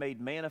life was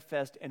made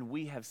manifest, and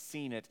we have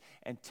seen it,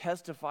 and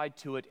testified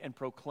to it, and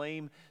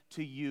proclaim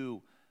to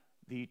you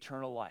the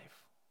eternal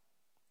life.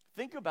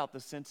 Think about the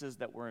senses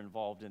that were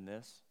involved in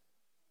this.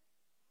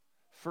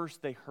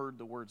 First, they heard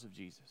the words of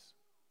Jesus.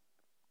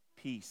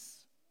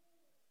 Peace.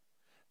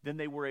 Then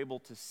they were able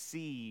to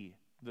see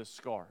the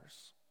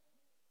scars.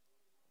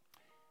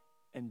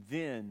 And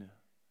then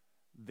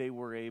they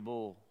were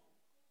able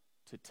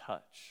to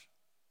touch.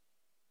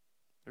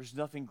 There's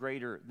nothing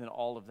greater than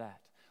all of that.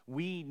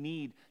 We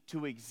need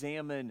to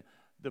examine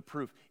the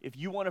proof. If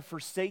you want to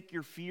forsake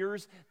your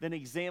fears, then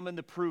examine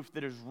the proof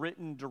that is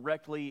written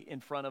directly in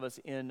front of us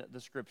in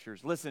the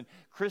Scriptures. Listen,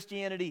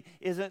 Christianity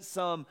isn't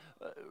some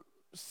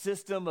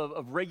system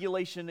of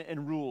regulation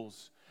and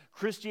rules.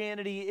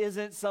 Christianity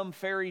isn't some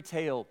fairy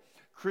tale.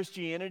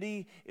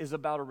 Christianity is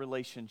about a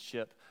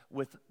relationship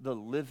with the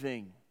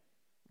living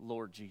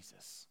Lord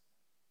Jesus.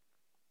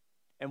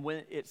 And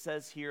when it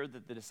says here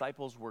that the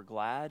disciples were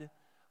glad,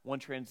 one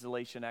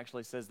translation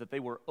actually says that they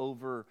were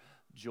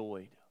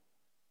overjoyed.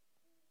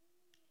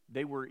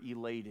 They were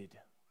elated.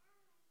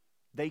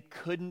 They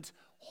couldn't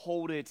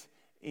hold it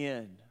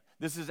in.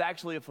 This is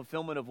actually a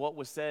fulfillment of what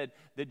was said,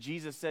 that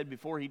Jesus said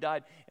before he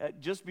died.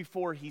 Just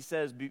before he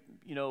says,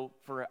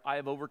 for I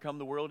have overcome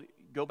the world,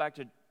 go back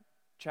to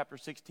chapter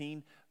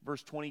 16,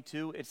 verse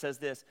 22. It says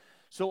this,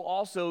 so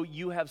also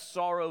you have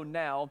sorrow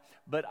now,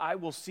 but I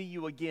will see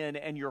you again,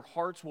 and your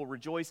hearts will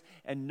rejoice,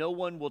 and no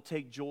one will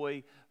take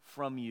joy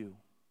from you.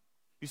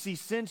 You see,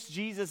 since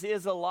Jesus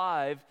is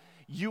alive,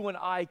 you and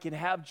I can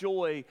have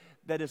joy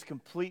that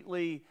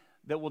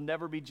will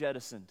never be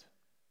jettisoned,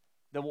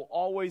 that will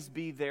always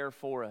be there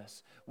for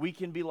us. We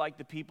can be like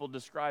the people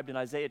described in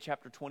Isaiah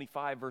chapter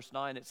 25, verse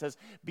 9. It says,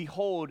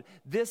 behold,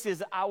 this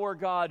is our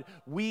God.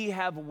 We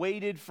have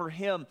waited for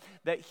him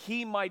that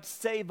he might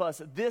save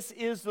us. This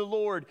is the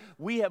Lord.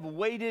 We have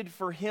waited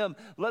for him.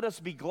 Let us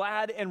be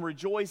glad and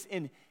rejoice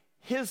in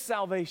his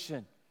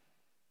salvation.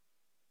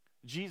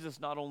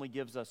 Jesus not only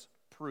gives us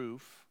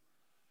proof,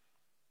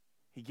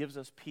 he gives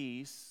us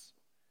peace.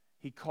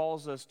 He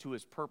calls us to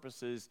his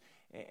purposes,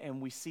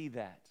 and we see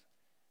that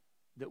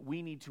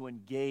we need to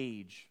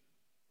engage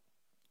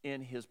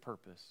in his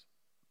purpose.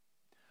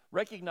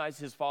 Recognize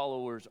his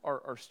followers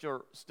are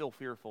still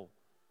fearful.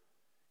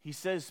 He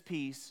says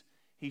peace,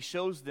 he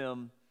shows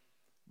them,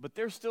 but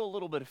there's still a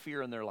little bit of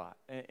fear in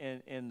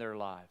their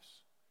lives.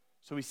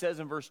 So he says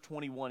in verse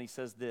 21, he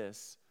says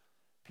this,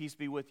 peace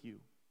be with you.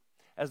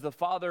 As the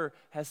Father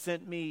has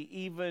sent me,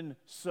 even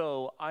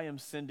so I am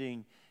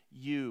sending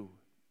you.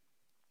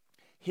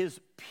 His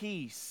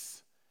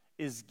peace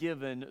is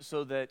given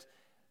so that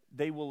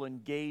they will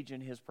engage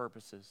in his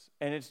purposes.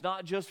 And it's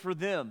not just for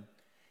them.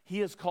 He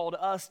has called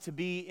us to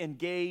be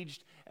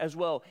engaged as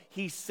well.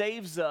 He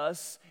saves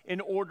us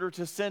in order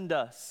to send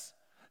us.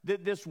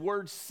 This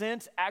word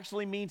sent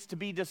actually means to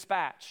be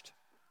dispatched.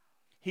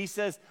 He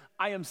says,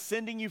 I am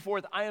sending you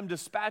forth. I am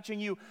dispatching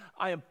you.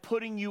 I am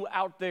putting you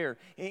out there.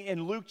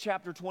 In Luke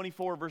chapter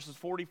 24, verses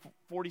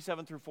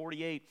 47 through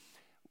 48,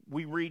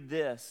 we read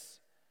this.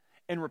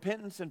 And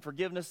repentance and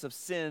forgiveness of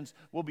sins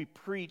will be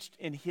preached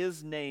in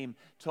his name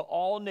to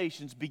all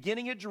nations,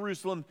 beginning at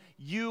Jerusalem.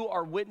 You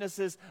are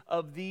witnesses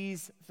of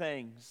these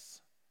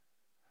things.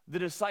 The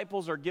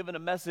disciples are given a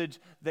message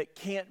that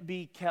can't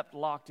be kept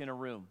locked in a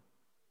room.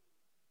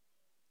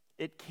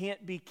 It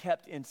can't be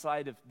kept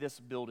inside of this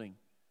building.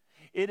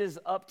 It is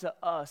up to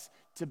us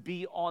to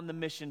be on the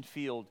mission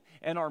field,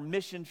 and our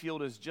mission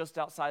field is just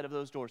outside of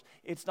those doors.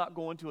 It's not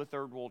going to a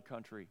third world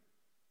country.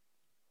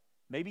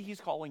 Maybe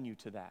he's calling you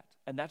to that,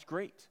 and that's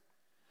great.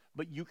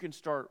 But you can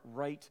start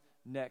right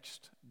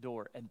next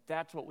door, and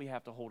that's what we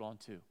have to hold on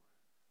to.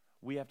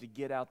 We have to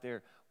get out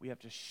there. We have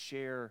to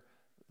share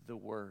the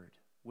word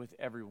with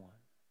everyone.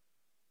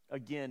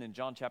 Again, in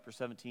John chapter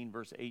 17,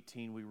 verse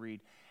 18, we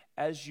read,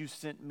 as you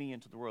sent me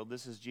into the world,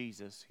 this is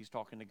Jesus, he's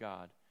talking to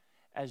God.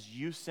 As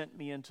you sent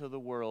me into the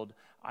world,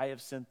 I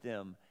have sent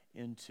them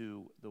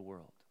into the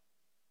world.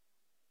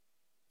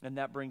 And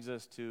that brings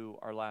us to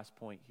our last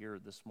point here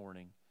this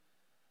morning.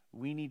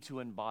 We need to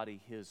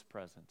embody his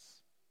presence.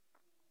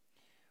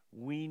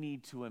 We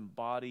need to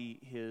embody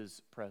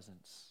his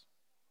presence.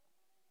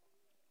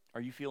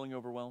 Are you feeling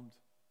overwhelmed?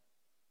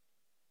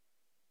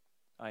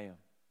 I am.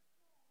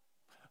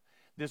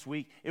 This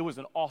week, it was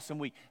an awesome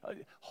week.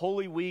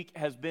 Holy Week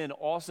has been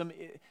awesome.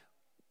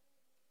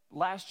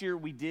 Last year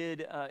we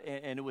did,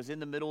 and it was in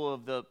the middle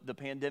of the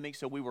pandemic,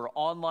 so we were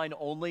online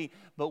only,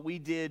 but we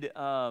did,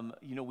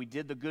 we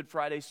did the Good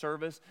Friday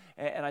service,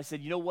 and I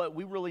said, you know what,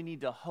 we really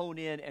need to hone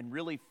in and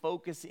really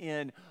focus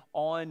in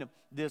on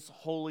this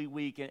Holy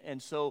Week. And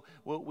so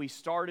we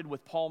started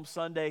with Palm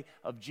Sunday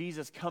of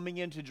Jesus coming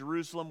into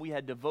Jerusalem. We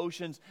had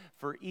devotions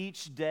for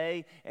each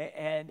day,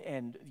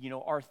 and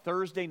our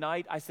Thursday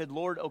night, I said,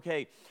 Lord,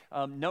 okay,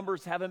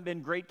 numbers haven't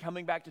been great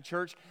coming back to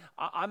church.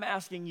 I'm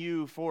asking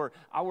you for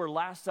our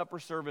Last Supper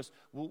service,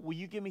 will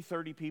you give me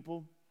 30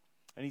 people?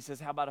 And he says,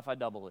 how about if I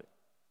double it?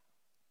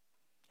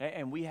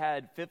 And we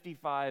had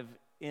 55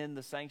 in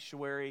the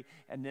sanctuary,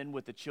 and then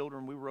with the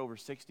children, we were over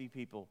 60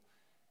 people.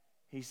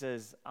 He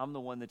says, I'm the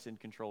one that's in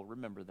control.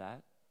 Remember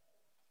that.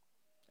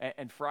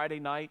 And Friday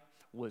night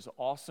was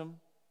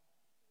awesome.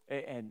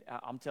 And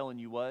I'm telling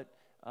you what,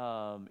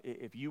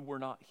 if you were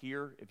not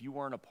here, if you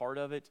weren't a part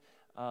of it,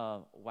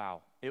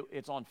 wow.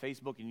 It's on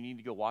Facebook, and you need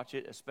to go watch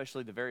it,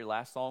 especially the very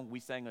last song. We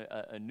sang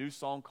a new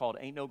song called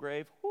Ain't No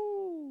Grave.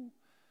 Woo!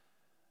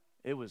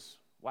 It was,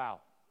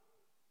 wow.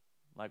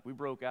 Like we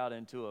broke out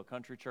into a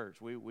country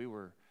church. We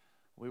were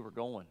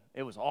going.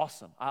 It was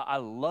awesome. I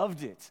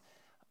loved it.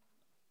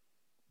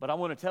 But I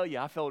want to tell you,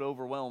 I felt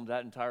overwhelmed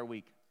that entire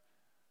week.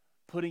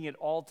 Putting it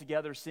all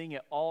together, seeing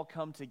it all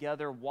come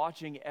together,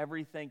 watching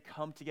everything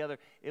come together.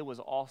 It was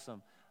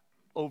awesome.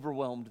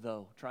 Overwhelmed,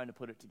 though, trying to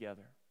put it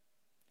together.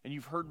 And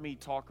you've heard me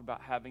talk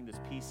about having this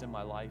peace in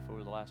my life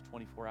over the last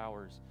 24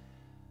 hours.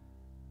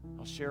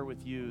 I'll share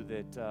with you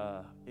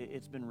that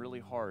it's been really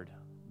hard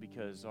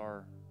because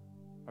our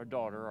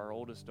daughter, our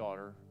oldest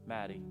daughter,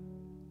 Maddie,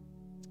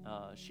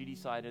 she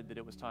decided that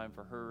it was time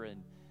for her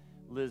and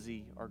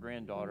Lizzie, our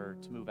granddaughter,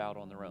 to move out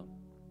on their own.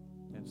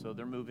 And so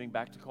they're moving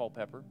back to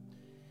Culpeper.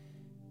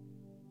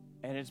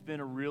 And it's been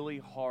a really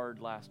hard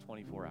last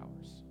 24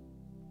 hours.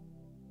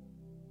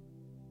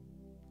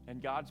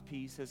 And God's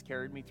peace has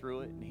carried me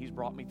through it, and He's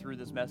brought me through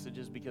these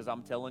messages because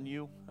I'm telling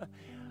you,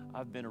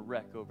 I've been a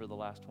wreck over the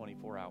last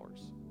 24 hours.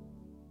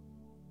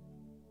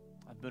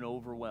 I've been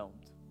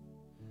overwhelmed.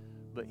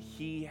 But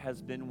He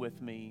has been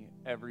with me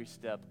every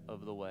step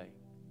of the way.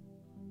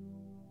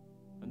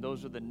 And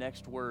those are the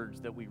next words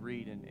that we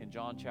read in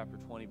John chapter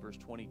 20, verse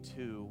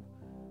 22.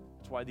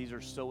 That's why these are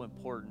so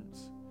important.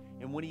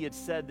 And when He had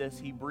said this,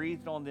 He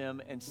breathed on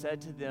them and said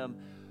to them,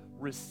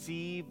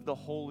 receive the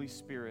Holy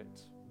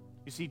Spirit.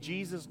 You see,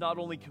 Jesus not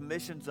only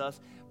commissions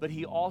us, but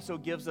He also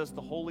gives us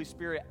the Holy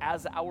Spirit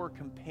as our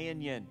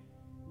companion,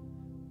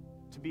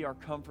 to be our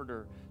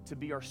comforter, to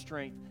be our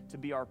strength, to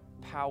be our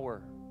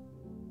power.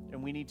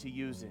 And we need to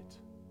use it.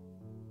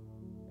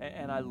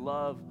 And I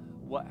love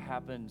what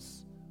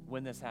happens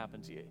when this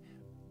happens.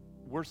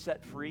 We're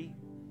set free,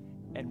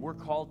 and we're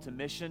called to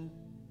mission.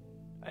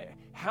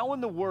 How in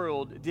the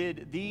world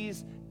did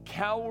these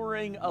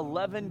cowering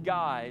 11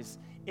 guys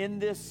in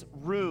this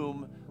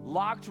room,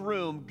 locked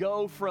room,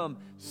 go from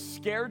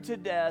scared to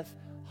death,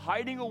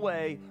 hiding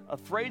away,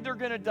 afraid they're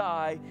going to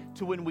die,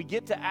 to when we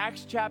get to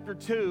Acts chapter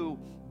 2,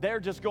 they're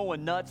just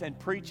going nuts and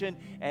preaching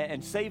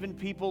and saving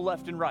people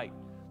left and right?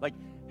 Like,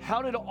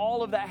 how did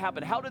all of that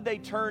happen? How did they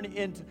turn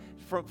into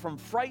from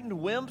frightened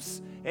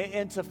wimps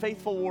into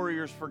faithful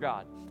warriors for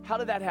God? How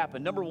did that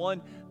happen? Number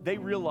one, they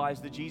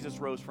realized that Jesus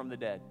rose from the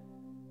dead.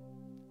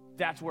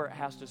 That's where it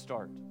has to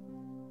start.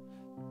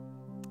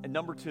 And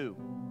number two,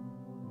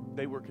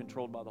 they were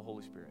controlled by the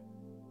Holy Spirit.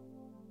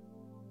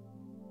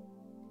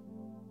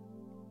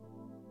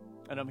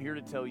 And I'm here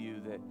to tell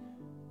you that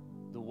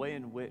the way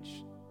in which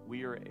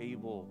we are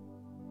able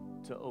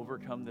to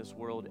overcome this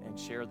world and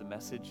share the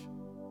message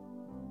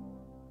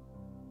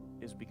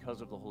is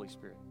because of the Holy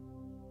Spirit.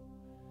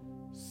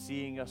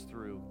 Seeing us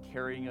through,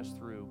 carrying us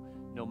through,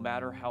 no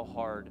matter how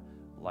hard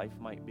life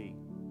might be.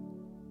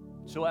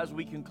 So as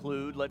we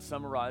conclude, let's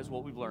summarize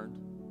what we've learned.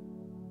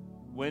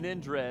 When in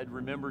dread,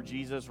 remember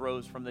Jesus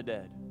rose from the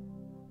dead.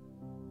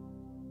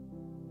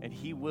 And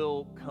He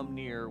will come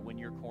near when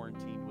you're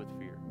quarantined with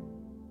fear.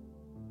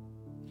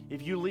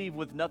 If you leave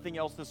with nothing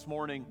else this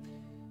morning,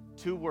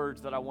 2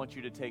 words that I want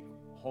you to take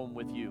home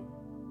with you: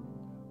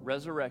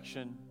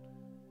 resurrection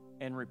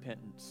and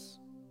repentance.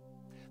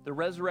 The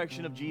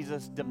resurrection of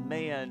Jesus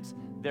demands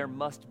there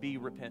must be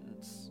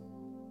repentance.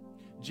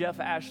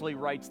 Jeff Ashley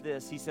writes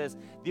this. He says,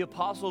 the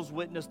apostles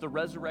witnessed the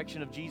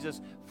resurrection of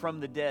Jesus from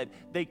the dead.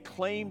 They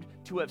claimed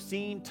to have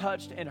seen,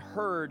 touched, and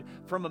heard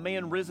from a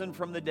man risen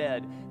from the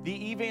dead.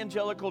 The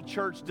evangelical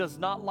church does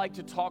not like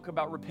to talk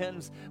about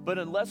repentance, but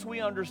unless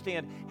we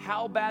understand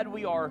how bad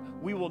we are,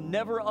 we will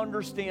never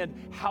understand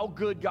how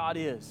good God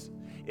is.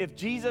 If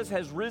Jesus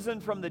has risen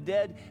from the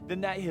dead,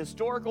 then that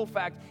historical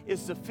fact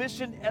is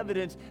sufficient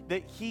evidence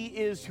that He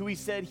is who He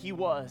said He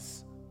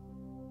was.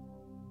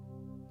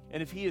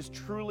 And if He is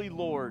truly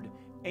Lord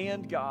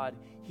and God,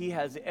 He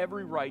has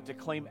every right to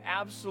claim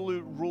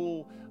absolute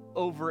rule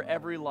over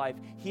every life.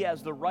 He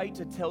has the right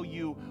to tell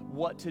you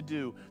what to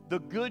do. The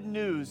good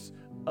news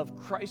of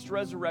Christ's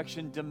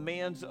resurrection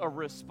demands a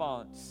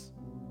response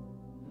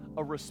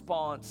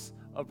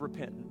of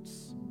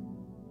repentance.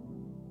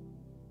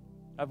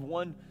 I have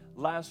one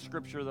last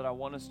scripture that I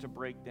want us to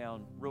break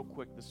down real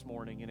quick this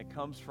morning, and it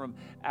comes from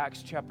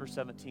Acts chapter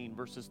 17,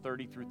 verses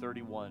 30 through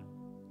 31.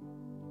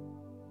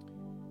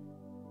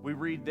 We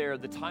read there,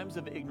 "The times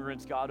of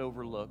ignorance God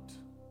overlooked,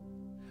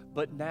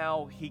 but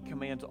now he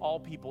commands all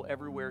people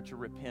everywhere to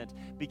repent,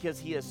 because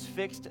he has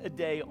fixed a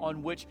day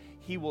on which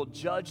he will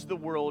judge the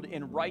world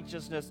in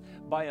righteousness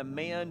by a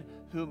man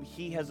whom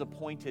he has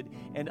appointed.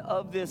 And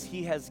of this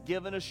he has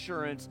given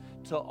assurance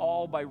to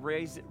all by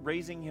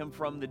raising him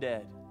from the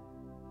dead."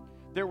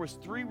 There was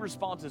 3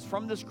 responses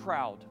from this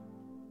crowd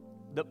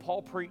that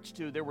Paul preached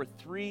to. There were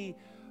 3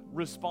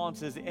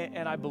 responses,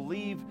 and I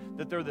believe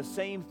that they're the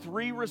same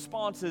 3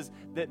 responses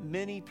that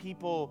many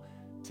people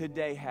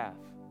today have.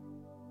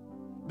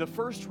 The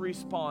first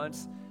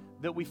response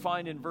that we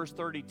find in verse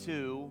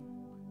 32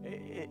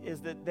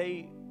 is that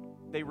they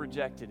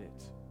rejected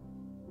it.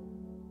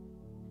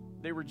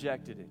 They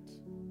rejected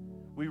it.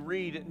 We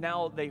read,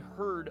 "Now they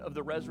heard of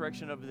the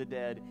resurrection of the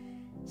dead,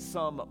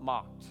 some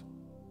mocked."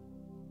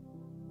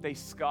 They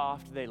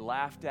scoffed, they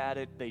laughed at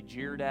it, they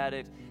jeered at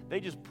it, they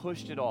just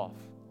pushed it off.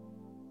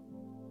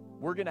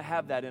 We're going to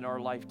have that in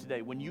our life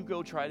today. When you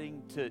go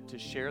trying to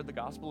share the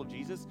gospel of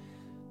Jesus,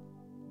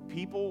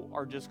 people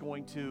are just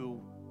going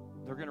to,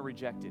 they're going to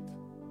reject it.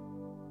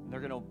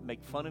 They're going to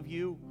make fun of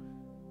you,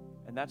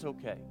 and that's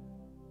okay.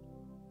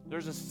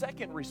 There's a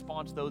second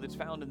response, though, that's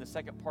found in the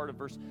second part of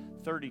verse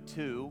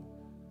 32.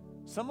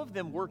 Some of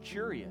them were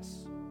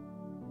curious.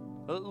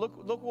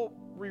 Look what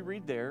we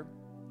read there.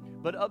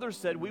 "But others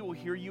said, 'We will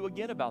hear you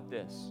again about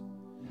this.'"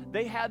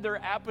 They had their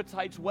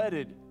appetites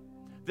whetted.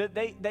 That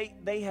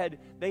they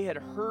had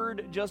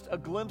heard just a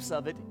glimpse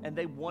of it, and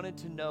they wanted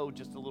to know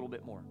just a little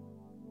bit more.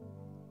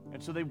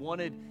 And so they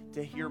wanted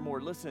to hear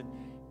more. Listen,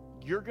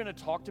 you're going to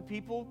talk to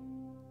people,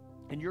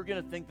 and you're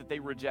going to think that they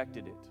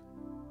rejected it.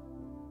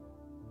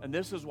 And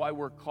this is why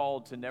we're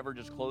called to never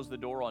just close the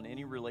door on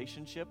any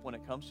relationship when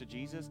it comes to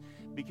Jesus,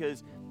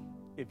 because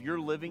if you're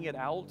living it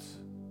out,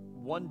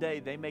 one day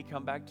they may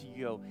come back to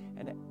you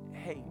and,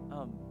 "Hey,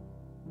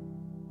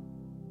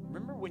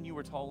 remember when you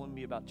were telling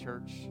me about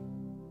church?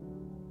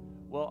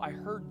 Well, I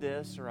heard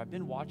this, or I've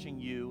been watching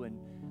you, and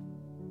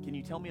can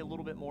you tell me a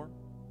little bit more?"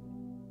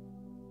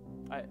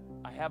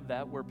 I have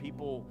that where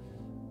people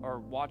are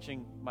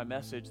watching my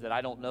message that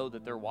I don't know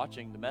that they're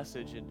watching the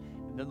message, and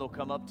then they'll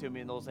come up to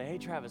me and they'll say, "Hey,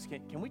 Travis,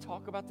 can we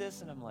talk about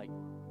this?" And I'm like,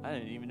 "I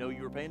didn't even know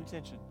you were paying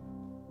attention."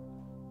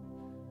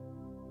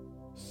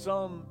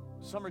 Some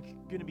are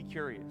going to be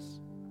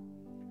curious.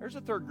 There's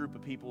a third group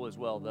of people as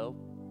well, though.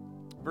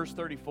 Verse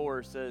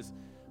 34 says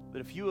that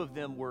a few of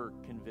them were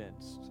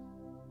convinced.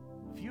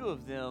 A few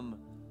of them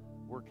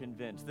were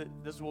convinced.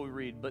 This is what we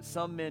read. "But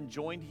some men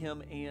joined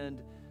him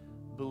and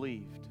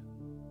believed.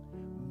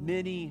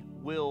 Many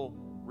will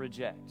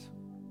reject.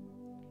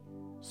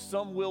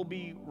 Some will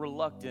be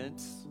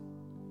reluctant,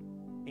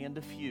 and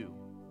a few,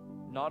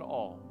 not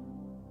all,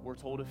 we're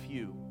told a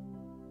few,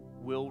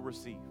 will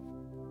receive."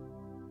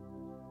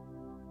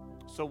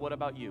 So what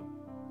about you?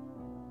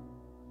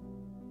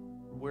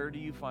 Where do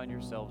you find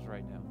yourselves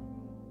right now?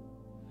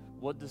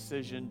 What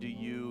decision do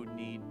you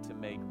need to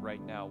make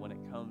right now when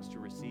it comes to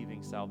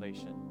receiving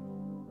salvation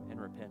and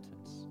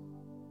repentance?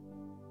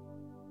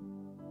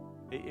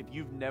 If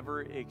you've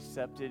never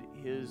accepted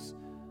his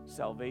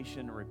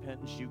salvation and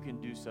repentance, you can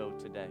do so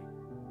today.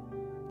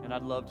 And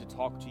I'd love to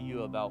talk to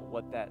you about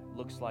what that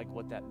looks like,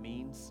 what that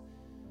means.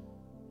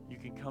 You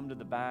can come to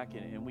the back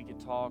and we can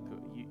talk.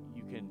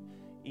 You can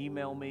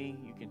email me.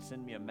 You can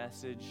send me a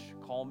message.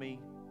 Call me.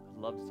 I'd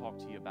love to talk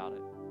to you about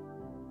it.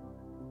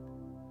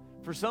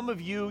 For some of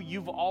you,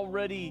 you've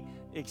already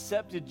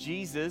accepted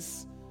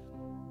Jesus,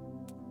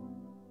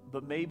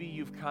 but maybe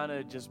you've kind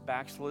of just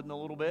backslidden a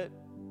little bit.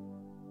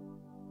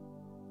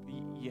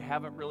 You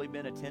haven't really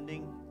been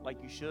attending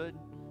like you should.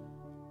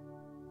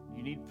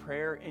 You need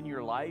prayer in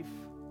your life.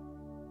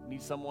 You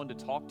need someone to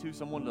talk to,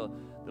 someone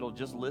that'll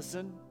just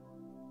listen.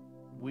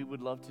 We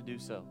would love to do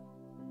so.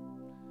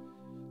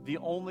 The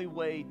only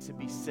way to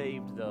be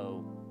saved,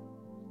 though,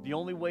 the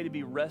only way to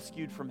be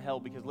rescued from hell,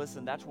 because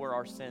listen, that's where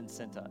our sin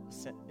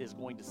is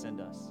going to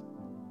send us.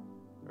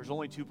 There's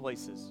only 2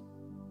 places.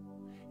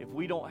 If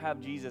we don't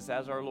have Jesus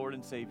as our Lord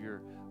and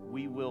Savior,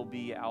 we will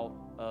be out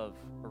of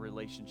a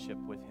relationship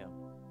with him.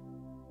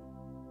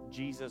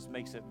 Jesus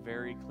makes it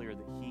very clear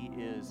that he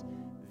is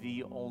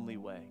the only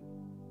way,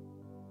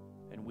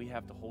 and we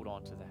have to hold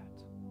on to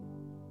that.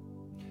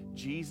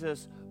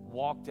 Jesus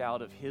walked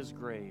out of his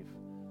grave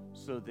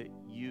so that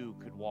you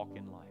could walk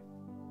in life.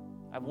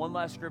 I have one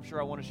last scripture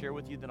I want to share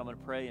with you, then I'm going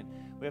to pray, and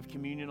we have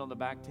communion on the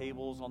back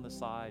tables on the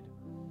side.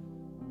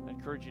 I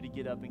encourage you to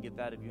get up and get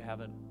that if you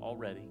haven't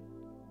already.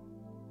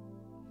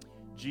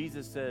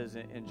 Jesus says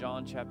in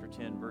John chapter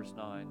 10, verse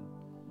 9,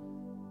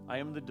 "I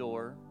am the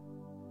door.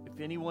 If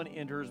anyone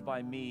enters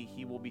by me,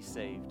 he will be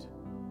saved,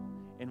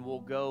 and will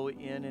go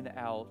in and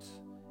out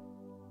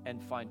and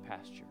find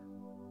pasture."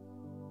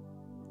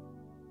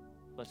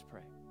 Let's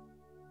pray.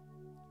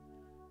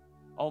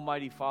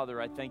 Almighty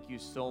Father, I thank you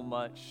so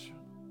much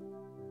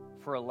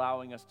for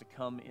allowing us to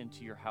come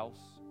into your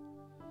house,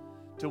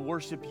 to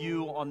worship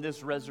you on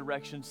this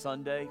Resurrection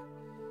Sunday.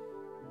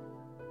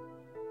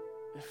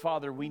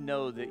 Father, we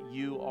know that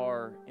you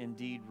are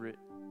indeed,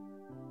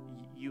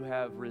 you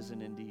have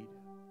risen indeed.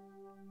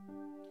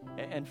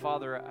 And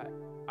Father,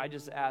 I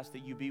just ask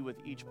that you be with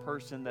each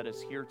person that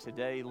is here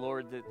today,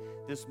 Lord, that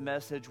this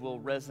message will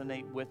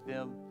resonate with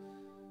them.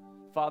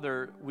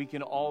 Father, we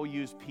can all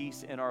use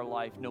peace in our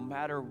life, no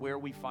matter where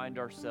we find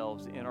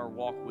ourselves in our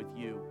walk with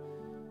you.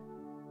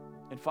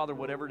 And Father,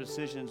 whatever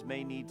decisions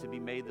may need to be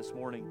made this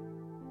morning,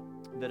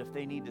 that if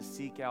they need to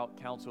seek out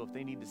counsel, if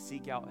they need to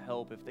seek out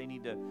help, if they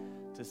need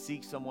to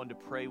seek someone to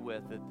pray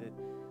with, that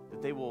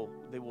they will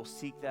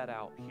seek that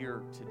out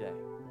here today.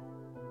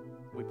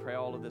 We pray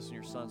all of this in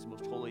your Son's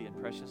most holy and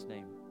precious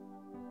name.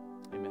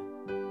 Amen.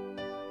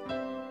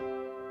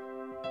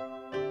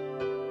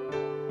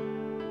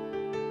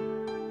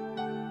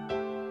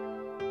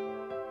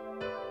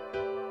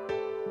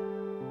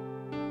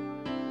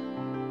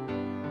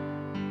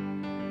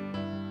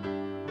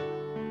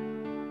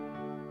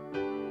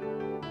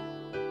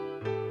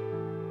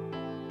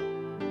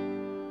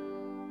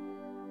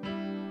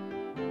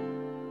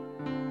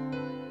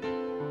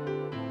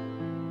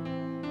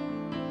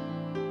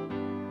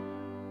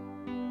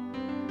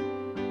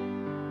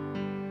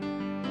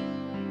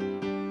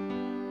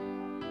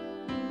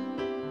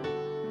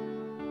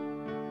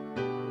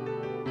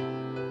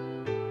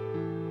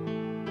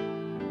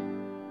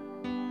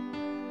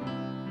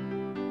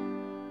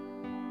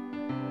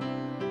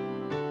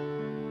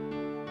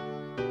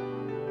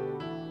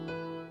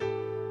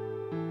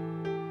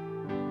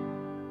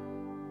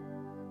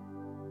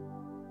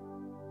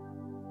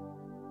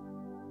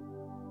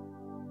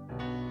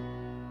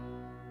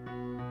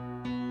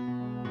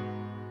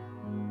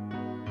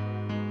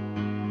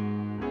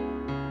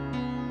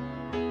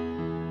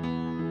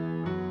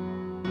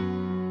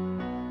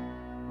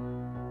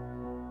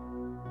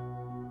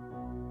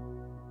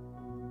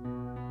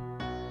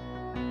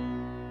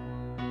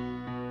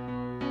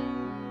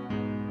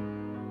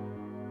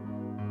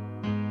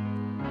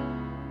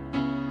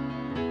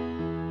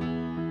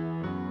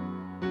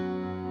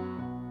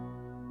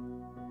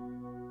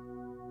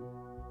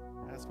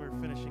 As we're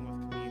finishing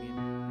with communion,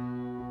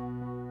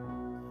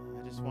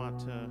 I just want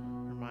to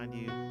remind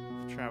you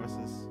of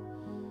Travis's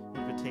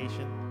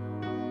invitation.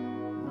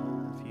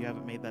 If you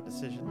haven't made that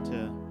decision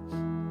to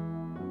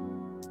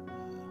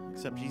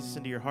accept Jesus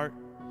into your heart,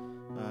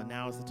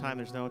 now is the time.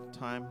 There's no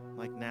time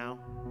like now.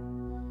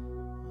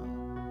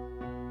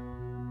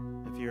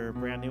 If you're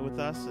brand new with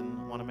us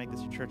and want to make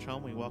this your church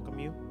home, we welcome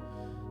you.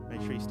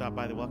 Make sure you stop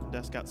by the welcome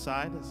desk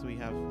outside, as we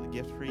have a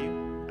gift for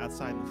you.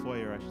 Outside in the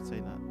foyer, I should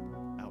say, not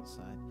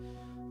outside.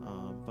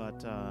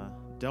 But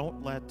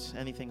don't let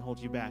anything hold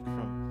you back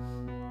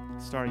from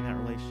starting that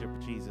relationship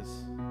with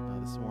Jesus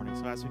this morning.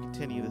 So as we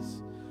continue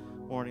this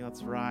morning,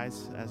 let's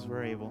rise as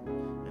we're able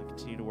and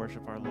continue to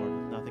worship our Lord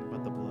with nothing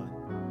but the blood.